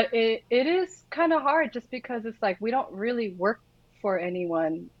 But it is kind of hard just because it's like we don't really work for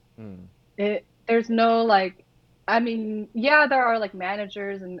anyone. Hmm. There's no like, I mean, yeah, there are like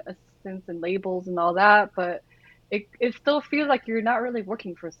managers and assistants and labels and all that, but it still feels like you're not really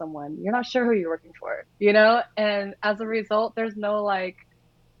working for someone. You're not sure who you're working for, you know? And as a result, there's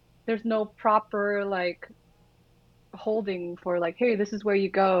no proper like holding for like, hey, this is where you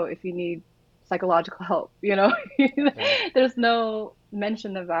go if you need psychological help, you know? Yeah. There's no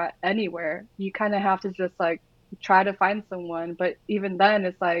mention of that anywhere. You kind of have to just like try to find someone, but even then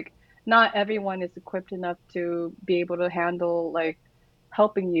it's like not everyone is equipped enough to be able to handle like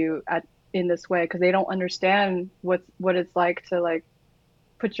helping you at in this way because they don't understand what it's like to like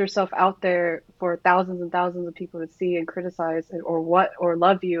put yourself out there for thousands and thousands of people to see and criticize or what or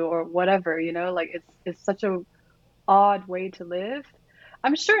love you or whatever, you know? Like it's such a odd way to live.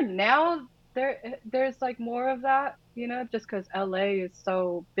 I'm sure now there's like more of that, you know, just because LA is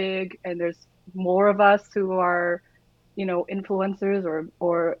so big and there's more of us who are, you know, influencers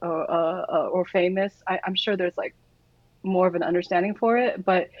or famous. I'm sure there's like more of an understanding for it,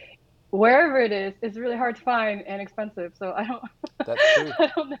 but wherever it is, it's really hard to find and expensive. So I don't, That's true. I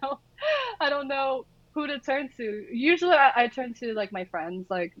don't know, I don't know who to turn to. Usually, I turn to like my friends,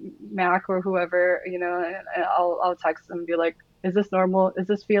 like Mac or whoever, you know, and I'll text them and be like, "Is this normal? Is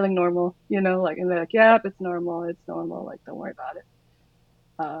this feeling normal?" You know, like, and they're like, "Yeah, it's normal. It's normal. Like, don't worry about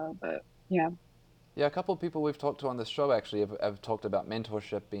it." But yeah, Yeah, a couple of people we've talked to on this show actually have talked about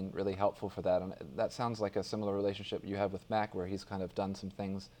mentorship being really helpful for that, and that sounds like a similar relationship you have with Mac, where he's kind of done some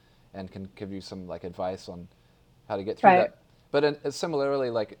things and can give you some like advice on how to get through right. that. But similarly,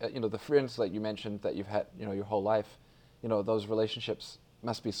 like the friends that you mentioned that you've had, your whole life, those relationships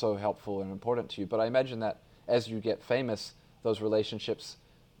must be so helpful and important to you. But I imagine that as you get famous, those relationships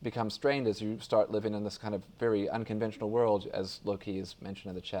become strained as you start living in this kind of very unconventional world, as Loki has mentioned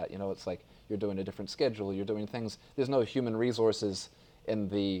in the chat. It's like you're doing a different schedule, you're doing things. There's no human resources in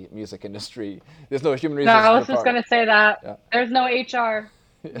the music industry. There's no human No, resources I in was the just party. gonna say that Yeah. there's no HR,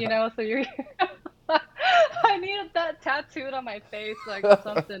 you Yeah. know, so you're. I needed that tattooed on my face, like or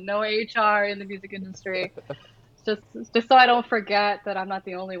something. No HR in the music industry. It's just so I don't forget that I'm not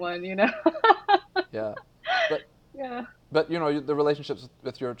the only one, you know? Yeah. But Yeah. but the relationships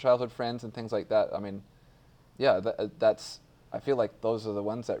with your childhood friends and things like that. I mean, yeah, that's. I feel like those are the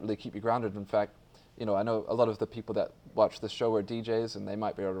ones that really keep you grounded. In fact, I know a lot of the people that watch this show are DJs, and they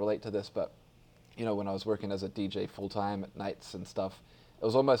might be able to relate to this. But when I was working as a DJ full time at nights and stuff, it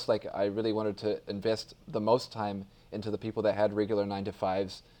was almost like I really wanted to invest the most time into the people that had regular 9 to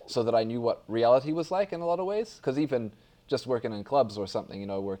 5s, so that I knew what reality was like in a lot of ways. Because even just working in clubs or something,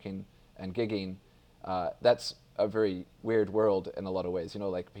 working and gigging, that's a very weird world in a lot of ways.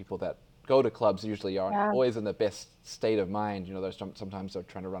 Like people that go to clubs usually aren't Yeah. always in the best state of mind. There's sometimes they're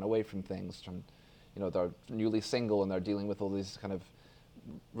trying to run away from things. They're newly single and they're dealing with all these kind of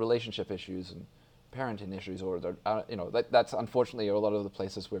relationship issues and parenting issues, or they're, that's unfortunately a lot of the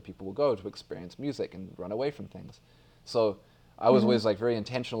places where people will go to experience music and run away from things. So I was Hmm. always like very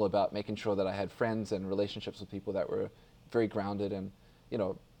intentional about making sure that I had friends and relationships with people that were very grounded and,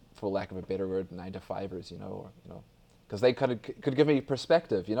 for lack of a better word, 9 to 5ers, because they could give me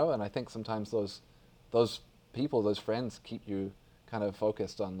perspective, and I think sometimes those people, those friends, keep you kind of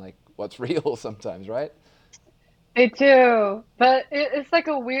focused on like what's real sometimes, right? They do, but it's like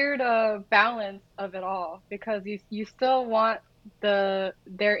a weird balance of it all because you still want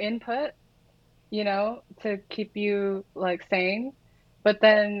their input, you know, to keep you like sane, but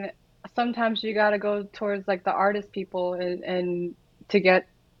then sometimes you got to go towards like the artist people and to get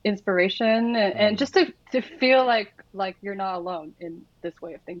inspiration and Mm. just to feel like you're not alone in this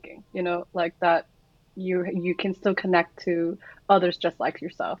way of thinking, you know, like that you can still connect to others just like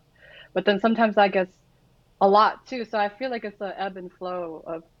yourself. But then sometimes that gets a lot too. So I feel like it's a ebb and flow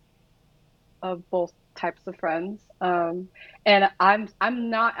of both types of friends. And I'm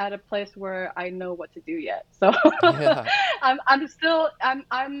not at a place where I know what to do yet. So Yeah. I'm still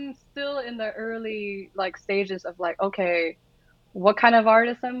in the early like stages of like, okay, what kind of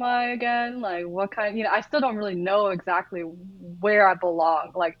artist am I again? Like what kind, you know, I still don't really know exactly where I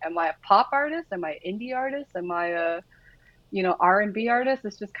belong. Like, am I a pop artist? Am I indie artist? Am I a, you know, R&B artist?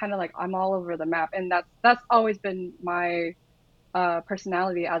 It's just kind of like I'm all over the map. And that's always been my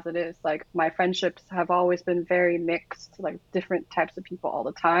personality as it is. Like my friendships have always been very mixed, like different types of people all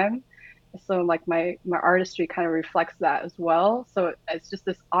the time. so like my artistry kind of reflects that as well. So it's just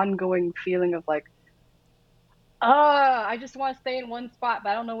this ongoing feeling of like, I just want to stay in one spot, but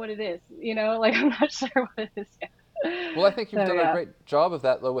I don't know what it is, like I'm not sure what it is yet. Well, I think you've So done a yeah. great job of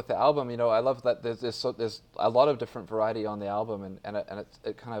that though with the album. I love that there's a lot of different variety on the album, and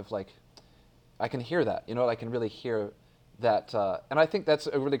it kind of like I can hear that. I can really hear that, and I think that's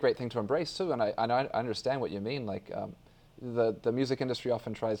a really great thing to embrace too. And I understand what you mean. Like the music industry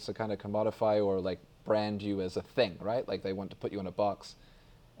often tries to kind of commodify or like brand you as a thing, right? Like they want to put you in a box,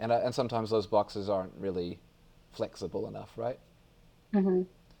 and sometimes those boxes aren't really flexible enough, right? Hmm.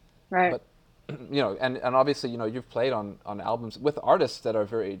 Right. But and obviously, you've played on albums with artists that are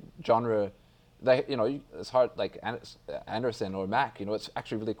very genre. It's hard, like Anderson or Mac. It's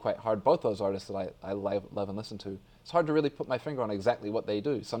actually really quite hard. Both those artists that I love and listen to. It's hard to really put my finger on exactly what they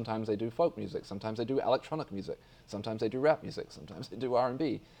do. Sometimes they do folk music. Sometimes they do electronic music. Sometimes they do rap music. Sometimes they do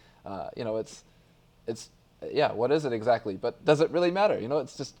R&B. It's yeah. What is it exactly? But does it really matter?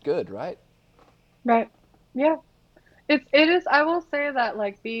 It's just good, right? Right. Yeah. It is. I will say that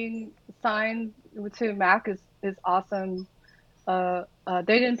like being signed to Mac is awesome. They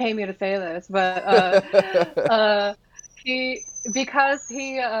didn't pay me to say this, but uh, he because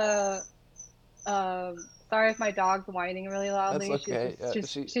he sorry if my dog's whining really That's loudly. okay.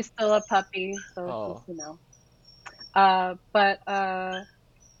 She's still a puppy, so it's Oh, just But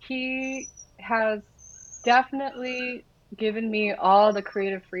he has definitely given me all the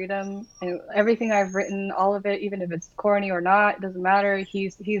creative freedom and everything I've written, all of it, even if it's corny or not, it doesn't matter.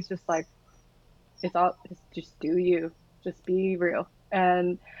 He's just like it's just do you, just be real.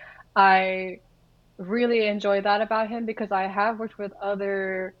 And I really enjoy that about him because I have worked with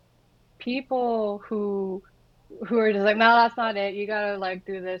other people who are just like, no, that's not it. You gotta like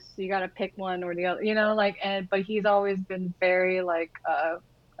do this. You gotta pick one or the other, like. And but he's always been very like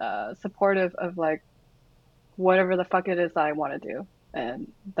supportive of like whatever the fuck it is that I want to do,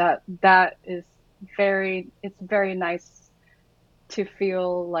 and that is it's very nice to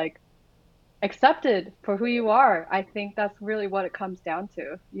feel like accepted for who you are. I think that's really what it comes down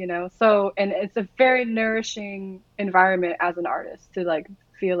to. So, and it's a very nourishing environment as an artist to like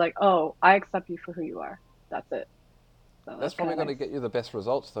feel like, oh, I accept you for who you are. That's it. So that's that's kind probably of going to nice. get you the best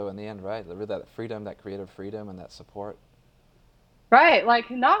results, though, in the end, right? That freedom, that creative freedom, and that support. Right.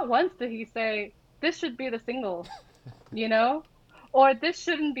 Like not once did he say this should be the single, you know? Or this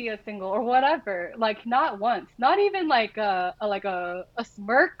shouldn't be a single or whatever. Like not once. Not even like a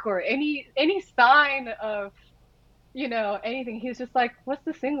smirk or any sign of anything. He's just like, what's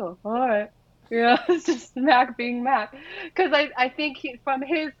the single? All right. It's just Mac being Mac. Because I think from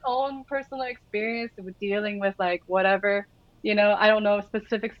his own personal experience with dealing with like whatever, I don't know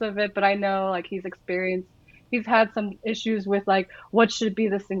specifics of it, but I know like he's had some issues with like what should be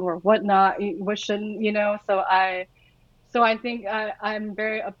the single or what not, what shouldn't. So I think I'm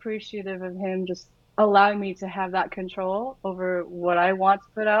very appreciative of him just allowing me to have that control over what I want to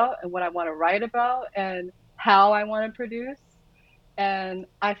put out and what I want to write about and how I want to produce. And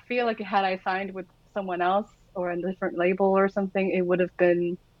I feel like had I signed with someone else or a different label or something, it would have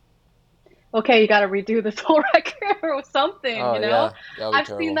been okay, you got to redo this whole record or something, Oh yeah, that would be I've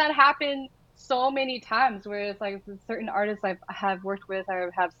seen terrible. that happen so many times where it's like certain artists I have worked with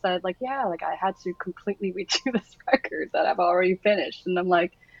or have said like, yeah, like I had to completely redo this record that I've already finished. And I'm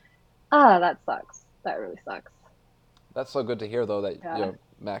like, that sucks. That really sucks. That's so good to hear, though, that Yeah.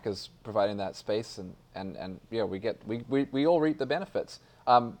 Mac is providing that space, and we all reap the benefits.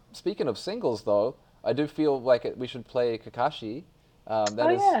 Speaking of singles, though, I do feel like we should play Kakashi. Oh,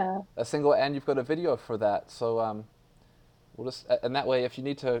 That is yeah. a single, and you've got a video for that. So we'll just and that way, if you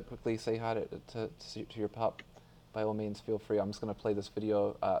need to quickly say hi to your pup, by all means, feel free. I'm just going to play this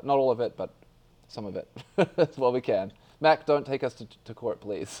video, not all of it, but some of it, as well we can. Mac, don't take us to court,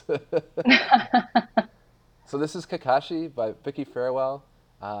 please. So this is Kakashi by Vicky Farewell,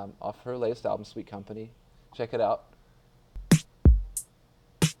 off her latest album, Sweet Company. Check it out.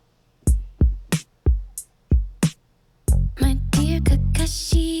 My dear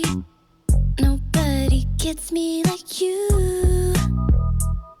Kakashi, nobody gets me like you.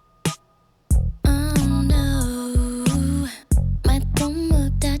 Oh no, my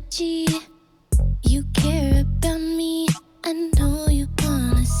Tomodachi, you care about me. I know you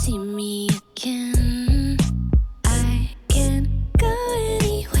wanna see me again. I can go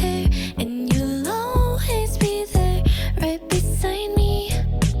anywhere, and you'll always be there, right beside me.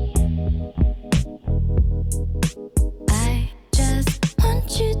 I just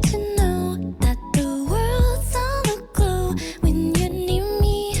want you to know that the world's on aglow when you're near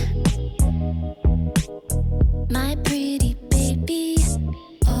me. My pretty baby,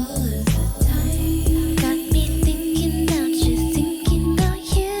 all of the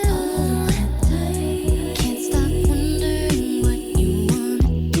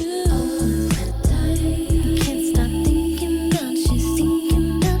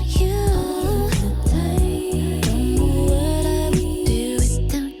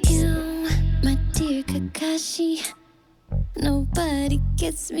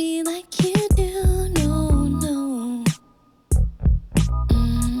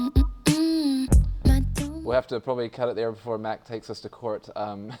we'll have to probably cut it there before Mac takes us to court.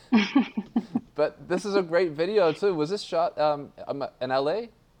 But this is a great video too. Was this shot in LA?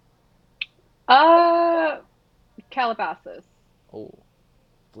 Calabasas. Oh,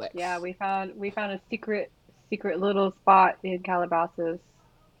 flex. Yeah, we found a secret little spot in Calabasas,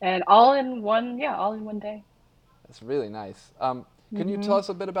 and all in one day. That's really nice. Can you Hmm. tell us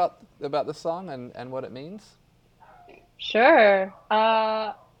a bit about the song and what it means? Sure.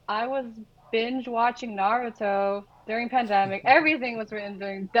 I was binge watching Naruto during pandemic. Everything was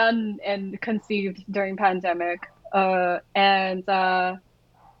done and conceived during pandemic. And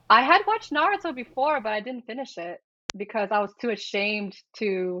I had watched Naruto before, but I didn't finish it because I was too ashamed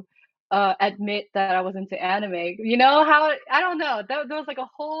to admit that I was into anime. You know how I don't know. There was like a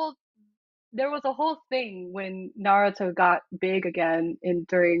whole thing when Naruto got big again in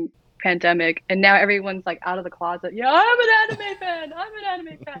during pandemic, and now everyone's like out of the closet. Yeah, I'm an anime fan. I'm an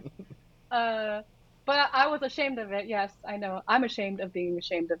anime fan. Uh, but I was ashamed of it. Yes, I know. I'm ashamed of being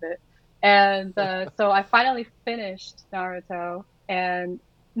ashamed of it. And so I finally finished Naruto, and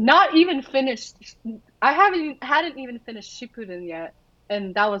not even finished. I hadn't even finished Shippuden yet,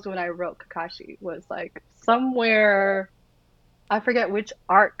 and that was when I wrote Kakashi. Was like somewhere. I forget which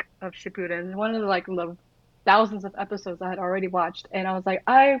arc of Shippuden, one of the thousands of episodes I had already watched, and I was like,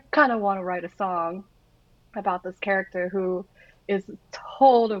 I kind of want to write a song about this character who is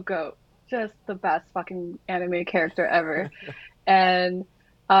total goat, just the best fucking anime character ever. And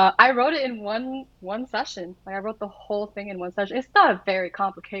I wrote it in one session. Like I wrote the whole thing in one session. It's not a very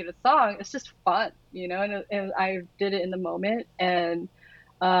complicated song. It's just fun, you know. And I did it in the moment, and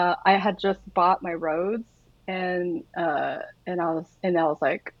I had just bought my Rhodes, and I was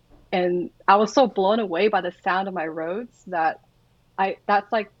like, and I was so blown away by the sound of my Rhodes that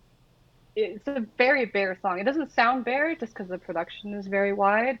that's like it's a very bare song. It doesn't sound bare just because the production is very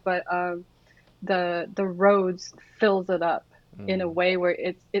wide, but the Rhodes fills it up in a Mm. way where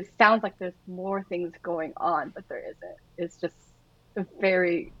it sounds like there's more things going on, but there isn't. It's just a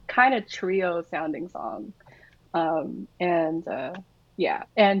very kind of trio sounding song. And yeah,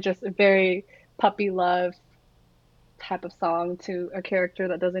 and just a very puppy love type of song to a character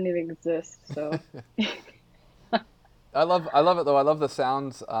that doesn't even exist. So I love it though. I love the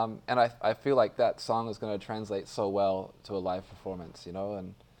sounds, and I feel like that song is going to translate so well to a live performance, you know.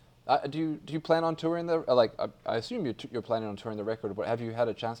 And do you plan on touring I assume you're planning on touring the record, but have you had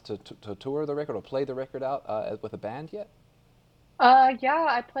a chance to tour the record or play the record out with a band yet? yeah,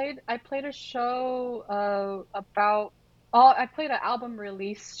 I played a show about oh I played an album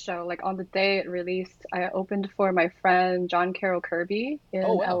release show like on the day it released. I opened for my friend John Carroll Kirby Oh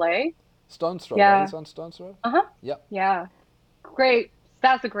in wow, LA. Stone's Throw, right? Yeah. He's on Stone's Throw. Uh-huh. Yep. Yeah. Great.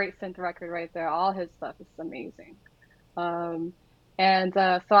 That's a great synth record right there. All his stuff is amazing. Um, and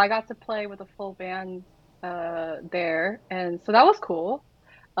so I got to play with a full band there, and so that was cool.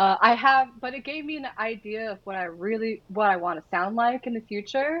 But it gave me an idea of what I want to sound like in the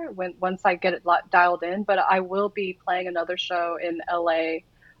future when once I get it dialed in. But I will be playing another show in LA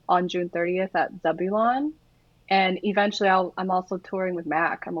on June 30th at Zebulon, and eventually I'm also touring with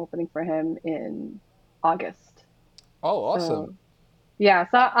Mac. I'm opening for him in August. Oh, awesome. So yeah,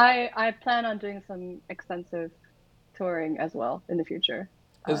 so I plan on doing some extensive touring as well in the future.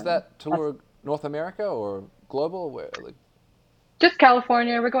 Is Um, that that's tour North America or global? Where like? just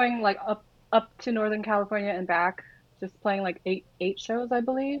California. We're going like up to Northern California and back. Just playing like eight shows, I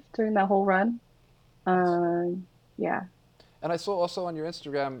believe, during that whole run. Nice. Yeah. And I saw also on your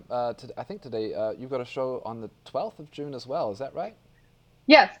Instagram, I think today, you've got a show on the 12th of June as well. Is that right?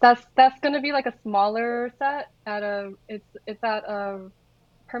 Yes, that's gonna be like a smaller set at a it's at a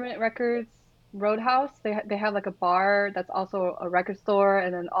Permanent Records Roadhouse. They have like a bar that's also a record store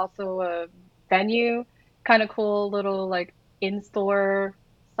and then also a venue. Kind of cool little like in-store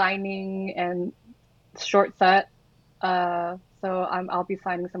signing and short set. So I'll be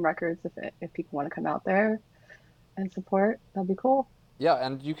signing some records if people want to come out there and support. That'd be cool. Yeah,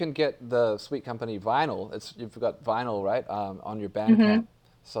 and you can get the Sweet Company vinyl. You've got vinyl, right, on your Hmm. Bandcamp.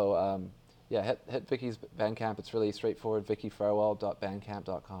 So yeah, hit Vicky's Bandcamp. It's really straightforward.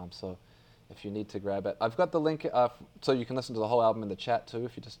 VickyFarwell.bandcamp.com. So if you need to grab it, I've got the link so you can listen to the whole album in the chat too.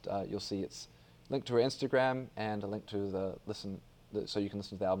 If you just you'll see it's linked to her Instagram and a link to so you can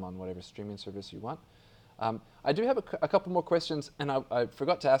listen to the album on whatever streaming service you want. I do have a couple more questions, and I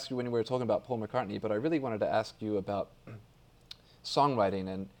forgot to ask you when we were talking about Paul McCartney, but I really wanted to ask you about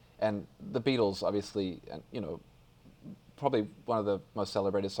songwriting and the Beatles, obviously, and probably one of the most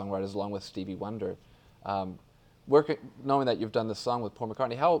celebrated songwriters, along with Stevie Wonder. Um, Knowing that you've done this song with Paul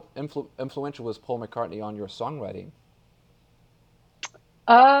McCartney, how influential was Paul McCartney on your songwriting?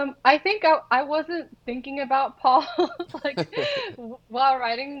 I think I wasn't thinking about Paul like while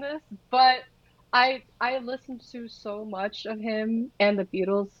writing this, but I listened to so much of him and the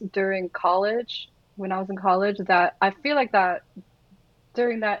Beatles during college when I was in college that I feel like that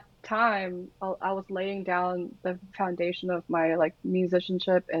during that time I was laying down the foundation of my like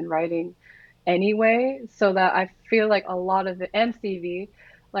musicianship and writing anyway, so that I feel like a lot of it and Stevie,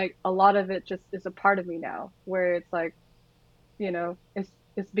 like a lot of it just is a part of me now, where it's like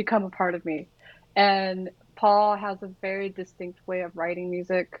it's become a part of me. And Paul has a very distinct way of writing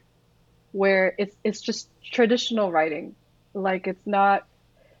music where it's just traditional writing. Like it's not,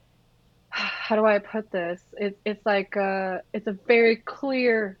 how do I put this? It's like it's a very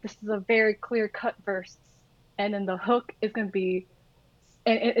clear, this is a very clear cut verse, and then the hook is going to be,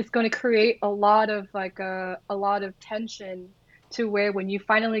 and it's going to create a lot of like a lot of tension to where when you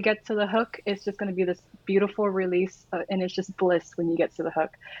finally get to the hook, it's just going to be this beautiful release, and it's just bliss when you get to the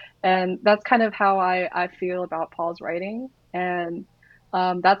hook. And that's kind of how I feel about Paul's writing. And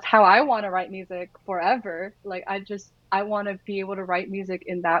that's how I want to write music forever. Like I want to be able to write music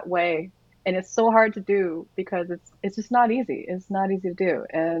in that way. And it's so hard to do because it's just not easy. It's not easy to do.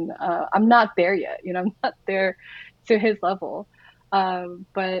 And I'm not there yet. I'm not there to his level.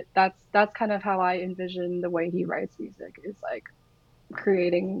 But that's kind of how I envision the way he writes music is like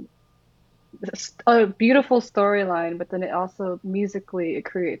creating a beautiful storyline, but then it also musically it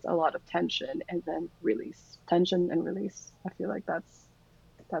creates a lot of tension and then release, tension and release. I feel like that's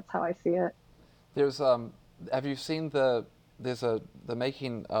how I see it. There's have you seen there's the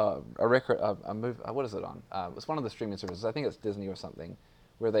making a record a movie, what is it on? It's one of the streaming services. I think it's Disney or something,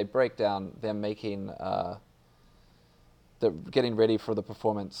 where they break down them making the getting ready for the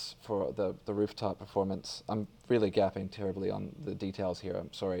performance for the rooftop performance. I'm really gapping terribly on the details here.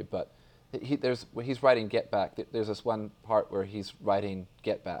 I'm sorry, but he's writing Get Back. There's this one part where he's writing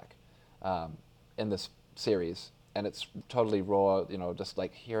Get Back in this series, and it's totally raw. Just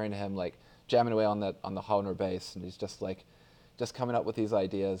like hearing him like jamming away on the Hohner bass, and he's just coming up with these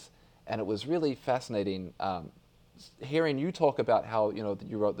ideas. And it was really fascinating hearing you talk about how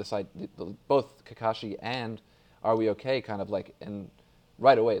you wrote this idea, both Kakashi and Are We Okay, kind of like in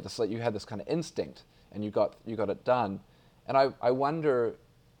right away. Just like you had this kind of instinct, and you got it done. And I wonder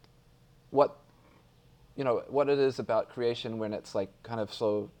what what it is about creation when it's like kind of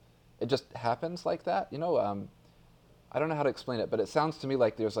so it just happens like that. I don't know how to explain it, but it sounds to me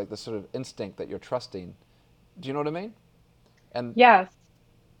like there's like this sort of instinct that you're trusting. Do you know what I mean? And Yes,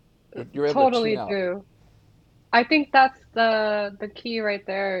 you're able to tune totally out. do. I think that's the key right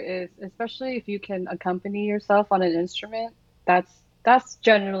there is especially if you can accompany yourself on an instrument, that's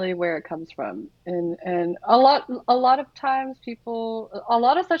generally where it comes from. And a lot of times a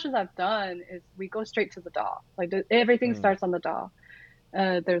lot of sessions I've done is we go straight to the DAW. Like everything Mm, starts on the DAW.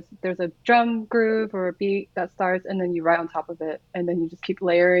 There's a drum groove or a beat that starts and then you write on top of it and then you just keep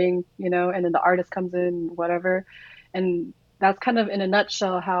layering, and then the artist comes in, whatever. And that's kind of in a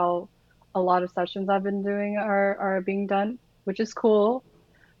nutshell how a lot of sessions I've been doing are being done, which is cool.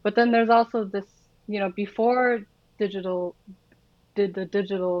 But then there's also this, before digital did the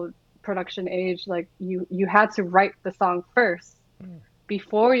digital production age, like you had to write the song first mm,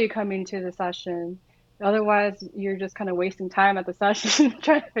 before you come into the session. Otherwise, you're just kind of wasting time at the session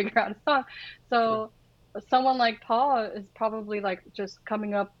trying to figure out a song. sure. So someone like Paul is probably like just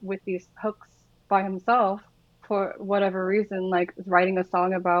coming up with these hooks by himself for whatever reason, like writing a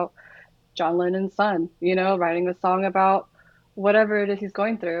song about John Lennon's son, writing a song about whatever it is he's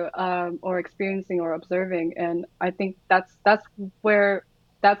going through, or experiencing or observing. And I think that's where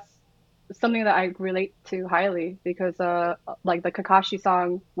that's something that I relate to highly because like the Kakashi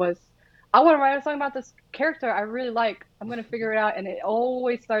song was I want to write a song about this character I really like. I'm gonna figure it out, and it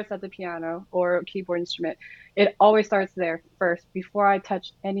always starts at the piano or a keyboard instrument. It always starts there first before I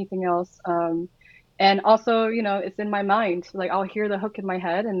touch anything else. And also, it's in my mind. Like I'll hear the hook in my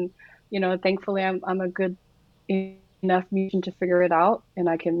head, and thankfully I'm a good enough musician to figure it out, and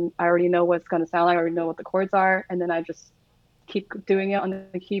I already know what it's gonna sound like. I already know what the chords are, and then I just keep doing it on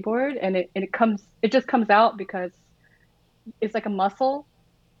the keyboard, and it just comes out because it's like a muscle.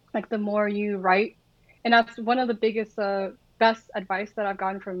 Like the more you write, and that's one of the biggest best advice that I've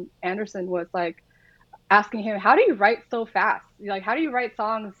gotten from Anderson was like asking him, how do you write so fast? Like, how do you write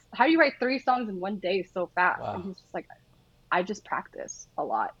songs? How do you write 3 songs in one day so fast? And Wow. he's just like, I just practice a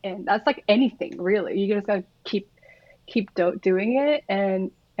lot. And that's like anything really. You just gotta keep doing it,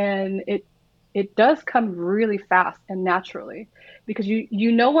 and it does come really fast and naturally because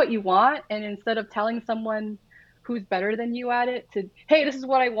you know what you want, and instead of telling someone who's better than you at it to, hey, this is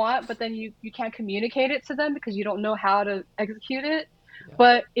what I want, but then you can't communicate it to them because you don't know how to execute it. Yeah.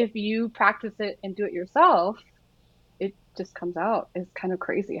 But if you practice it and do it yourself, it just comes out. It's kind of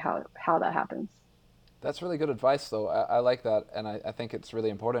crazy how that happens. That's really good advice, though. I like that, and I think it's really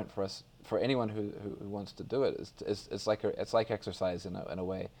important for us, for anyone who wants to do it. It's like exercise in a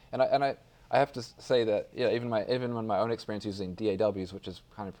way. I have to say that even when my own experience using DAWs, which is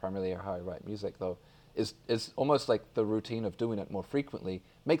kind of primarily how I write music, though, is almost like the routine of doing it more frequently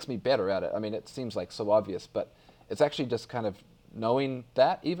makes me better at it. I mean, it seems like so obvious, but it's actually just kind of knowing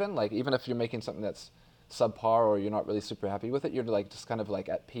that even if you're making something that's subpar or you're not really super happy with it, you're like just kind of like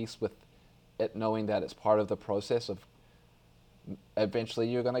at peace with it, knowing that it's part of the process of eventually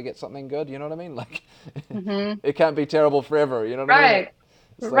you're gonna get something good. You know what I mean? Like Hmm. it can't be terrible forever. You know what I mean? Right.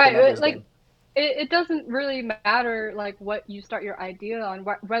 It's like a Right. numbers Like game. it doesn't really matter like what you start your idea on,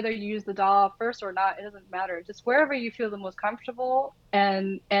 whether you use the DAW first or not. It doesn't matter. Just wherever you feel the most comfortable,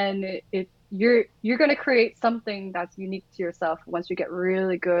 and you're gonna create something that's unique to yourself once you get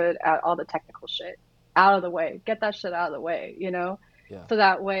really good at all the technical shit out of the way. Get that shit out of the way, Yeah. so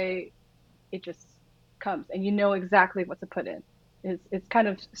that way it just comes and you know exactly what to put in. It's kind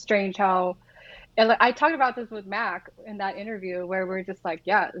of strange how, and like, I talked about this with Mac in that interview where we're just like,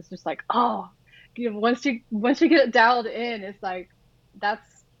 yeah, it's just like, oh, once you get it dialed in, it's like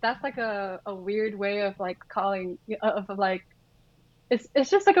that's like a weird way of like calling of like it's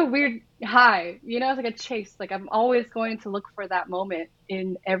just like a weird high, it's like a chase. Like I'm always going to look for that moment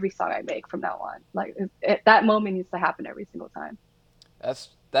in every song I make from now on. Like that moment needs to happen every single time. That's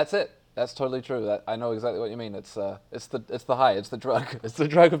it. That's totally true. That I know exactly what you mean. It's the high. It's the drug. It's the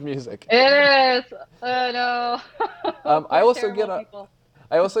drug of music. It is. No. I We're also get terrible a people.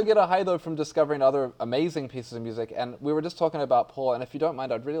 I also get a high though from discovering other amazing pieces of music. And we were just talking about Paul. And if you don't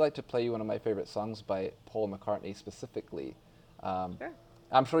mind, I'd really like to play you one of my favorite songs by Paul McCartney specifically. Um, Sure.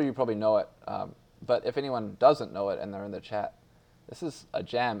 I'm sure you probably know it, but if anyone doesn't know it and they're in the chat, this is a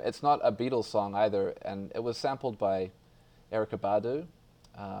jam. It's not a Beatles song either, and it was sampled by Erykah Badu.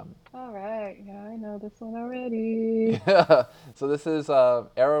 Um, All right. Yeah, I know this one already. yeah, so this is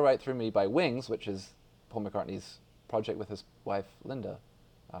 "Arrow Right Through Me" by Wings, which is Paul McCartney's project with his wife Linda.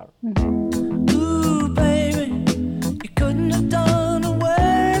 Uh, Ooh, baby, you couldn't have done a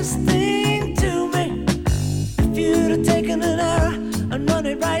worse thing to me. If you'd have taken an arrow and run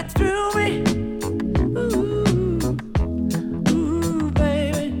it right through me. Ooh, ooh,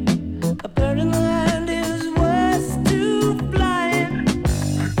 baby, a bird in the hand is worth two flying.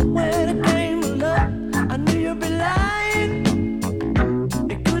 When it came to love, I knew you'd be lying.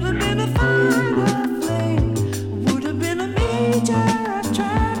 It could have been a final fling, would have been a major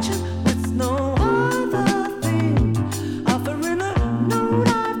attraction with no other thing, offering a note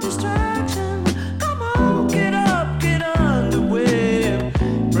of distraction. Come on, get up, get underway,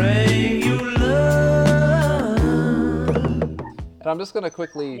 bring you love. and I'm just going to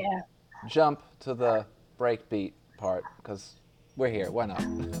quickly Yeah. jump to the breakbeat part because we're here. Why not?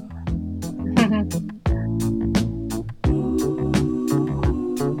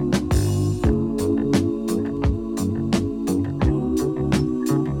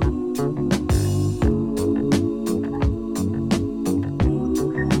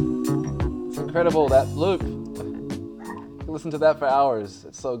 It's incredible, that loop. You can listen to that for hours.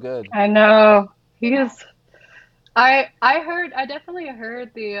 It's so good. I know. He's I definitely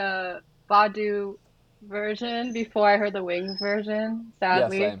heard the Badu version before I heard the Wings version, Yeah,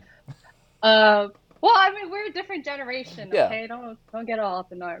 sadly. same. Uh well, I mean, we're a different generation, Yeah. okay? Don't get all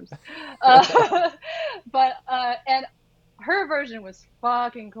up in arms. Uh but and her version was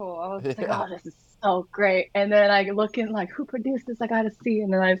fucking cool. I was just like, Yeah. oh, this is so great. And then I look in like, who produced this? I gotta see.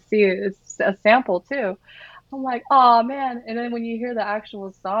 And then I see it. It's a sample too. I'm like, oh man. And then when you hear the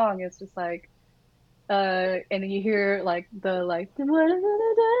actual song, it's just like, and then you hear like the like,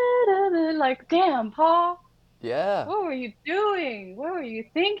 like, damn, Paul, Yeah. what were you doing? What were you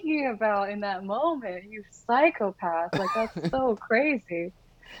thinking about in that moment? You psychopath. Like that's so crazy.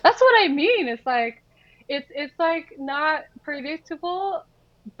 That's what I mean. It's like it's like not predictable,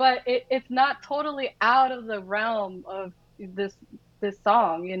 but it's not totally out of the realm of this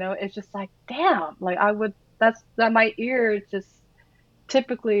song, It's just like, damn, like I would that's that my ear just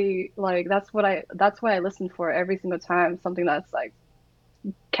typically like that's what I listen for every single time. Something that's like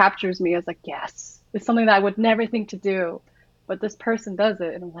captures me as like, yes, it's something that I would never think to do, but this person does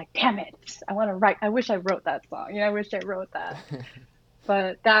it, and I'm like, damn it, I want to write. I wish I wrote that song. I wish I wrote that.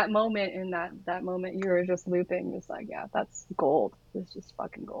 But that moment in that moment you were just looping is like, yeah, that's gold. It's just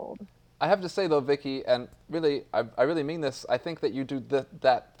fucking gold. I have to say though, Vicky, and really, I really mean this. I think that you do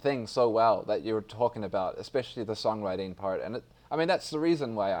that thing so well that you were talking about, especially the songwriting part. And I mean, that's the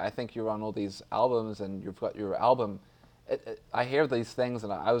reason why I think you're on all these albums and you've got your album. I hear these things,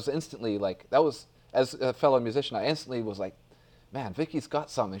 and I was instantly like, that was, as a fellow musician, I instantly was like, man, Vicky's got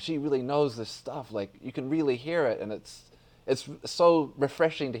something. She really knows this stuff. Like, you can really hear it, and it's so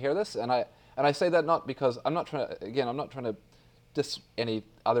refreshing to hear this. And I say that not because I'm not trying to diss any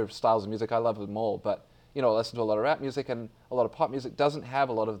other styles of music. I love them all, but I listen to a lot of rap music, and a lot of pop music doesn't have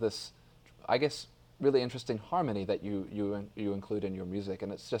a lot of this, I guess, really interesting harmony that you include in your music,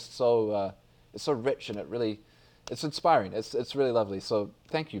 and it's just it's so rich, and it's inspiring. It's really lovely. So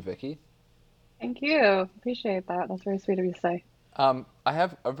thank you, Vicky. Thank you. Appreciate that. That's very sweet of you to say. I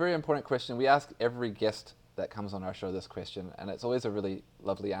have a very important question. We ask every guest that comes on our show this question, and it's always a really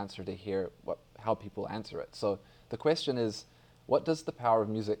lovely answer to hear how people answer it. So the question is, what does the power of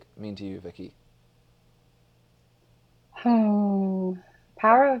music mean to you, Vicky? Hmm.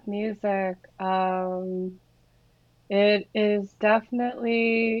 Power of music. It is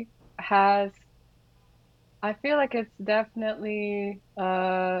definitely has, I feel like it's definitely,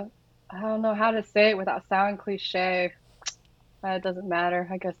 I don't know how to say it without sounding cliche. It doesn't matter.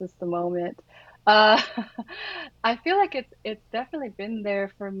 I guess it's the moment. Uh, I feel like it's definitely been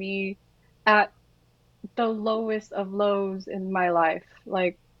there for me at the lowest of lows in my life.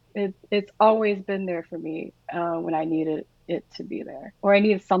 Like it's always been there for me when I needed it to be there, or I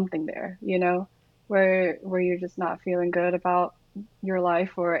needed something there, where you're just not feeling good about your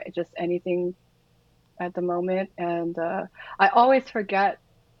life or just anything at the moment. And I always forget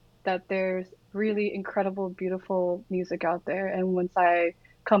that there's really incredible, beautiful music out there. And once I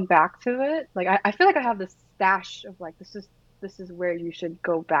come back to it, like I feel like I have this stash of like this is where you should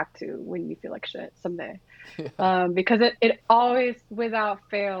go back to when you feel like shit someday. Yeah. Because it always, without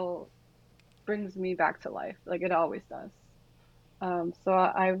fail, brings me back to life. Like it always does. So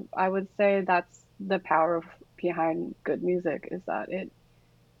I would say that's the power of behind good music is that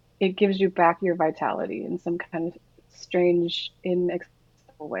it gives you back your vitality in some kind of strange,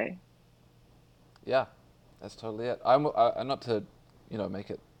 inexplicable way. Yeah, that's totally it. I'm not to, make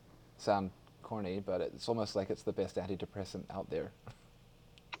it sound corny, but it's almost like it's the best antidepressant out there.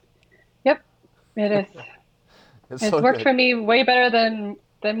 Yep, it is. It's It's so worked good. for me way better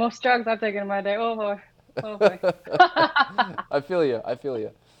than most drugs I've taken in my day. Oh boy. Oh boy. I feel you. I feel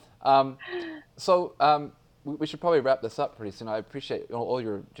you. Um, so we should probably wrap this up pretty soon. I appreciate all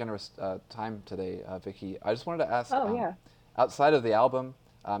your generous time today, Vicky. I just wanted to ask, Oh yeah. outside of the album,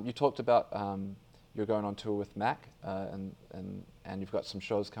 you talked about you're going on tour with Mac, and you've got some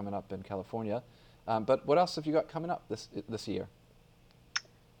shows coming up in California. But what else have you got coming up this year?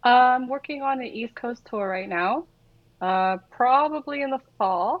 I'm working on an East Coast tour right now. Probably in the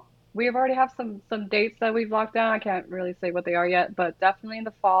fall. We have already have some dates that we've locked down. I can't really say what they are yet, but definitely in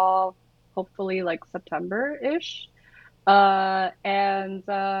the fall, hopefully like September-ish. And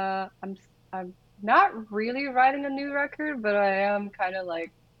I'm not really writing a new record, but I am kind of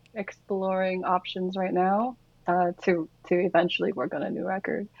like exploring options right now to eventually work on a new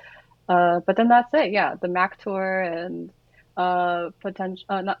record. But then that's it. Yeah, the Mac tour and potential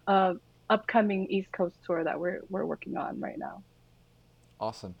not, upcoming East Coast tour that we're working on right now.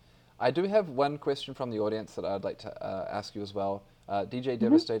 Awesome. I do have one question from the audience that I'd like to ask you as well. DJ Mhm.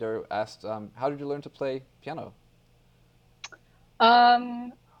 Devastator asked, how did you learn to play piano?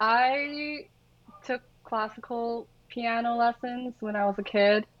 I took classical piano lessons when I was a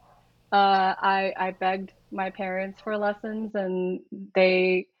kid. I begged my parents for lessons, and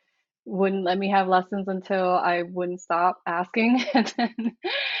they wouldn't let me have lessons until I wouldn't stop asking. And then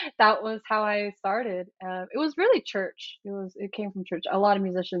that was how I started. It was really church. It came from church. A lot of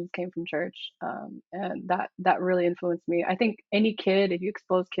musicians came from church, and that really influenced me. I think any kid, if you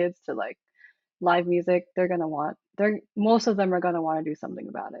expose kids to like live music, they're most of them are gonna want to do something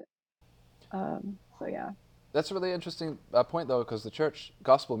about it. So yeah. That's a really interesting point, though, because the church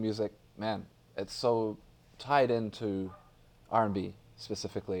gospel music, man, it's so tied into R&B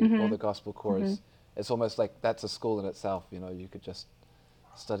specifically, all Hmm. the gospel Hmm. chorus. It's almost like that's a school in itself. You could just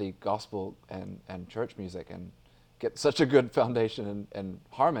study gospel and church music and get such a good foundation and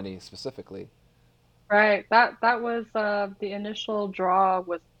harmony specifically. Right. That was the initial draw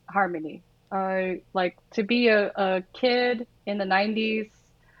was harmony. I like to be a kid in the 90s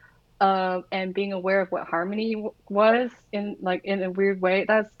and being aware of what harmony was in like in a weird way.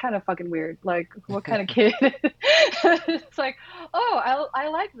 That's kind of fucking weird. Like what kind of kid? It's like, "Oh, I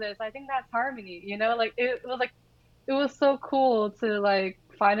like this. I think that's harmony." Like it was so cool to like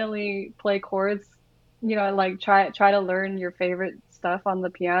finally play chords, like try to learn your favorite stuff on the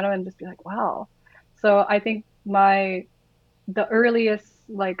piano and just be like, wow. So I think the earliest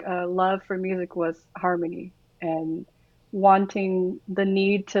like love for music was harmony and wanting the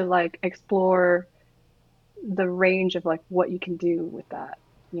need to like explore the range of like what you can do with that,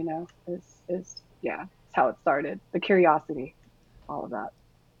 you know, is yeah, it's how it started. The curiosity, all of that.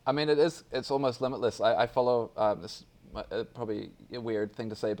 I mean, it's almost limitless. I follow this probably a weird thing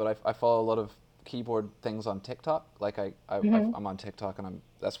to say, but I follow a lot of keyboard things on TikTok. Like Hmm. I'm on TikTok, and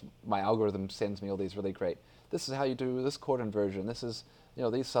that's my algorithm sends me all these really great. This is how you do this chord inversion. This is, you know,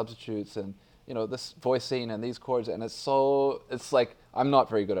 these substitutes, and you know, this voicing and these chords, and it's like I'm not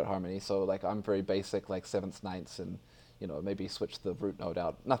very good at harmony, so like I'm very basic, like sevenths, ninths, and you know, maybe switch the root note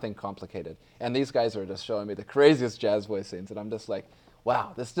out. Nothing complicated. And these guys are just showing me the craziest jazz voicings, and I'm just like,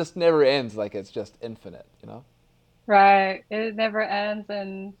 wow, this just never ends. Like it's just infinite, you know? Right. It never ends,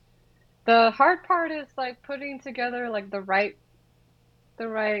 and the hard part is like putting together like the right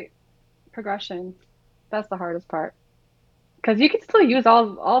progression. That's the hardest part. Because you can still use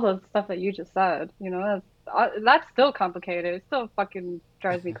all the stuff that you just said, you know, that's still complicated. It still fucking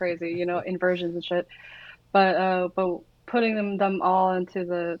drives me crazy, you know, inversions and shit. But putting them all into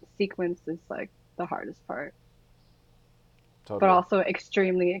the sequence is like the hardest part, but Totally. also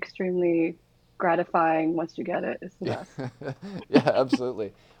extremely, extremely gratifying once you get it. It's the Yeah, best. yeah,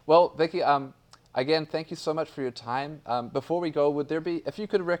 absolutely. Well, Vicky, again, thank you so much for your time. Before we go, would there be, if you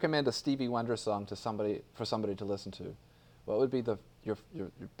could recommend a Stevie Wonder song to somebody for somebody to listen to, what would be your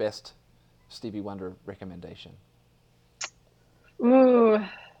best Stevie Wonder recommendation? Ooh,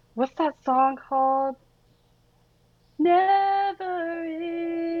 what's that song called? Never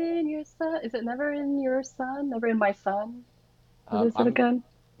in your sun. Is it never in your sun? Never in my sun? What is it I'm again?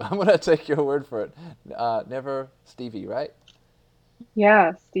 I'm gonna take your word for it. Never Stevie, right?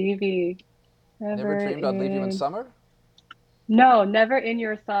 Yeah, Stevie. Never Never dreamed I'd leave you in in. summer. No, never in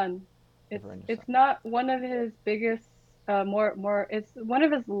your sun. Never in your sun. It's not one of his biggest. It's one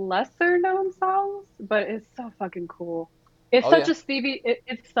of his lesser known songs, but it's so fucking cool. It's Oh such yeah, a Stevie.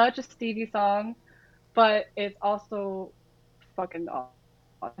 It's such a Stevie song, but it's also fucking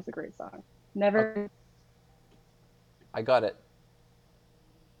awesome. It's a great song. uh, Never. I got it.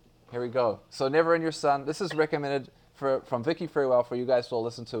 Here we go. So Never in Your Sun. This is recommended from Vicky Freewell for you guys to all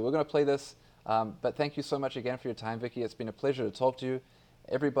listen to. We're going to play this, but thank you so much again for your time, Vicky. It's been a pleasure to talk to you.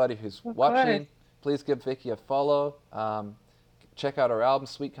 Everybody who's Of course. watching, please give Vicky a follow. Check out her album,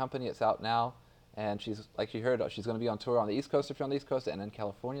 Sweet Company. It's out now. And she's, like you heard, she's going to be on tour on the East Coast if you're on the East Coast and in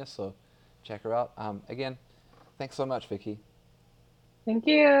California. So check her out. Again, thanks so much, Vicky. Thank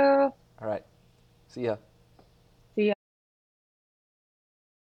you. All right. See ya. See ya.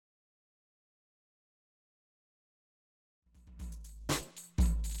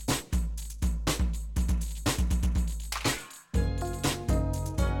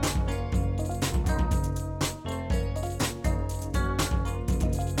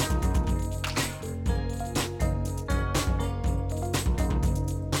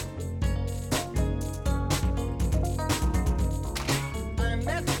 I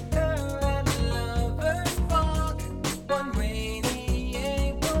met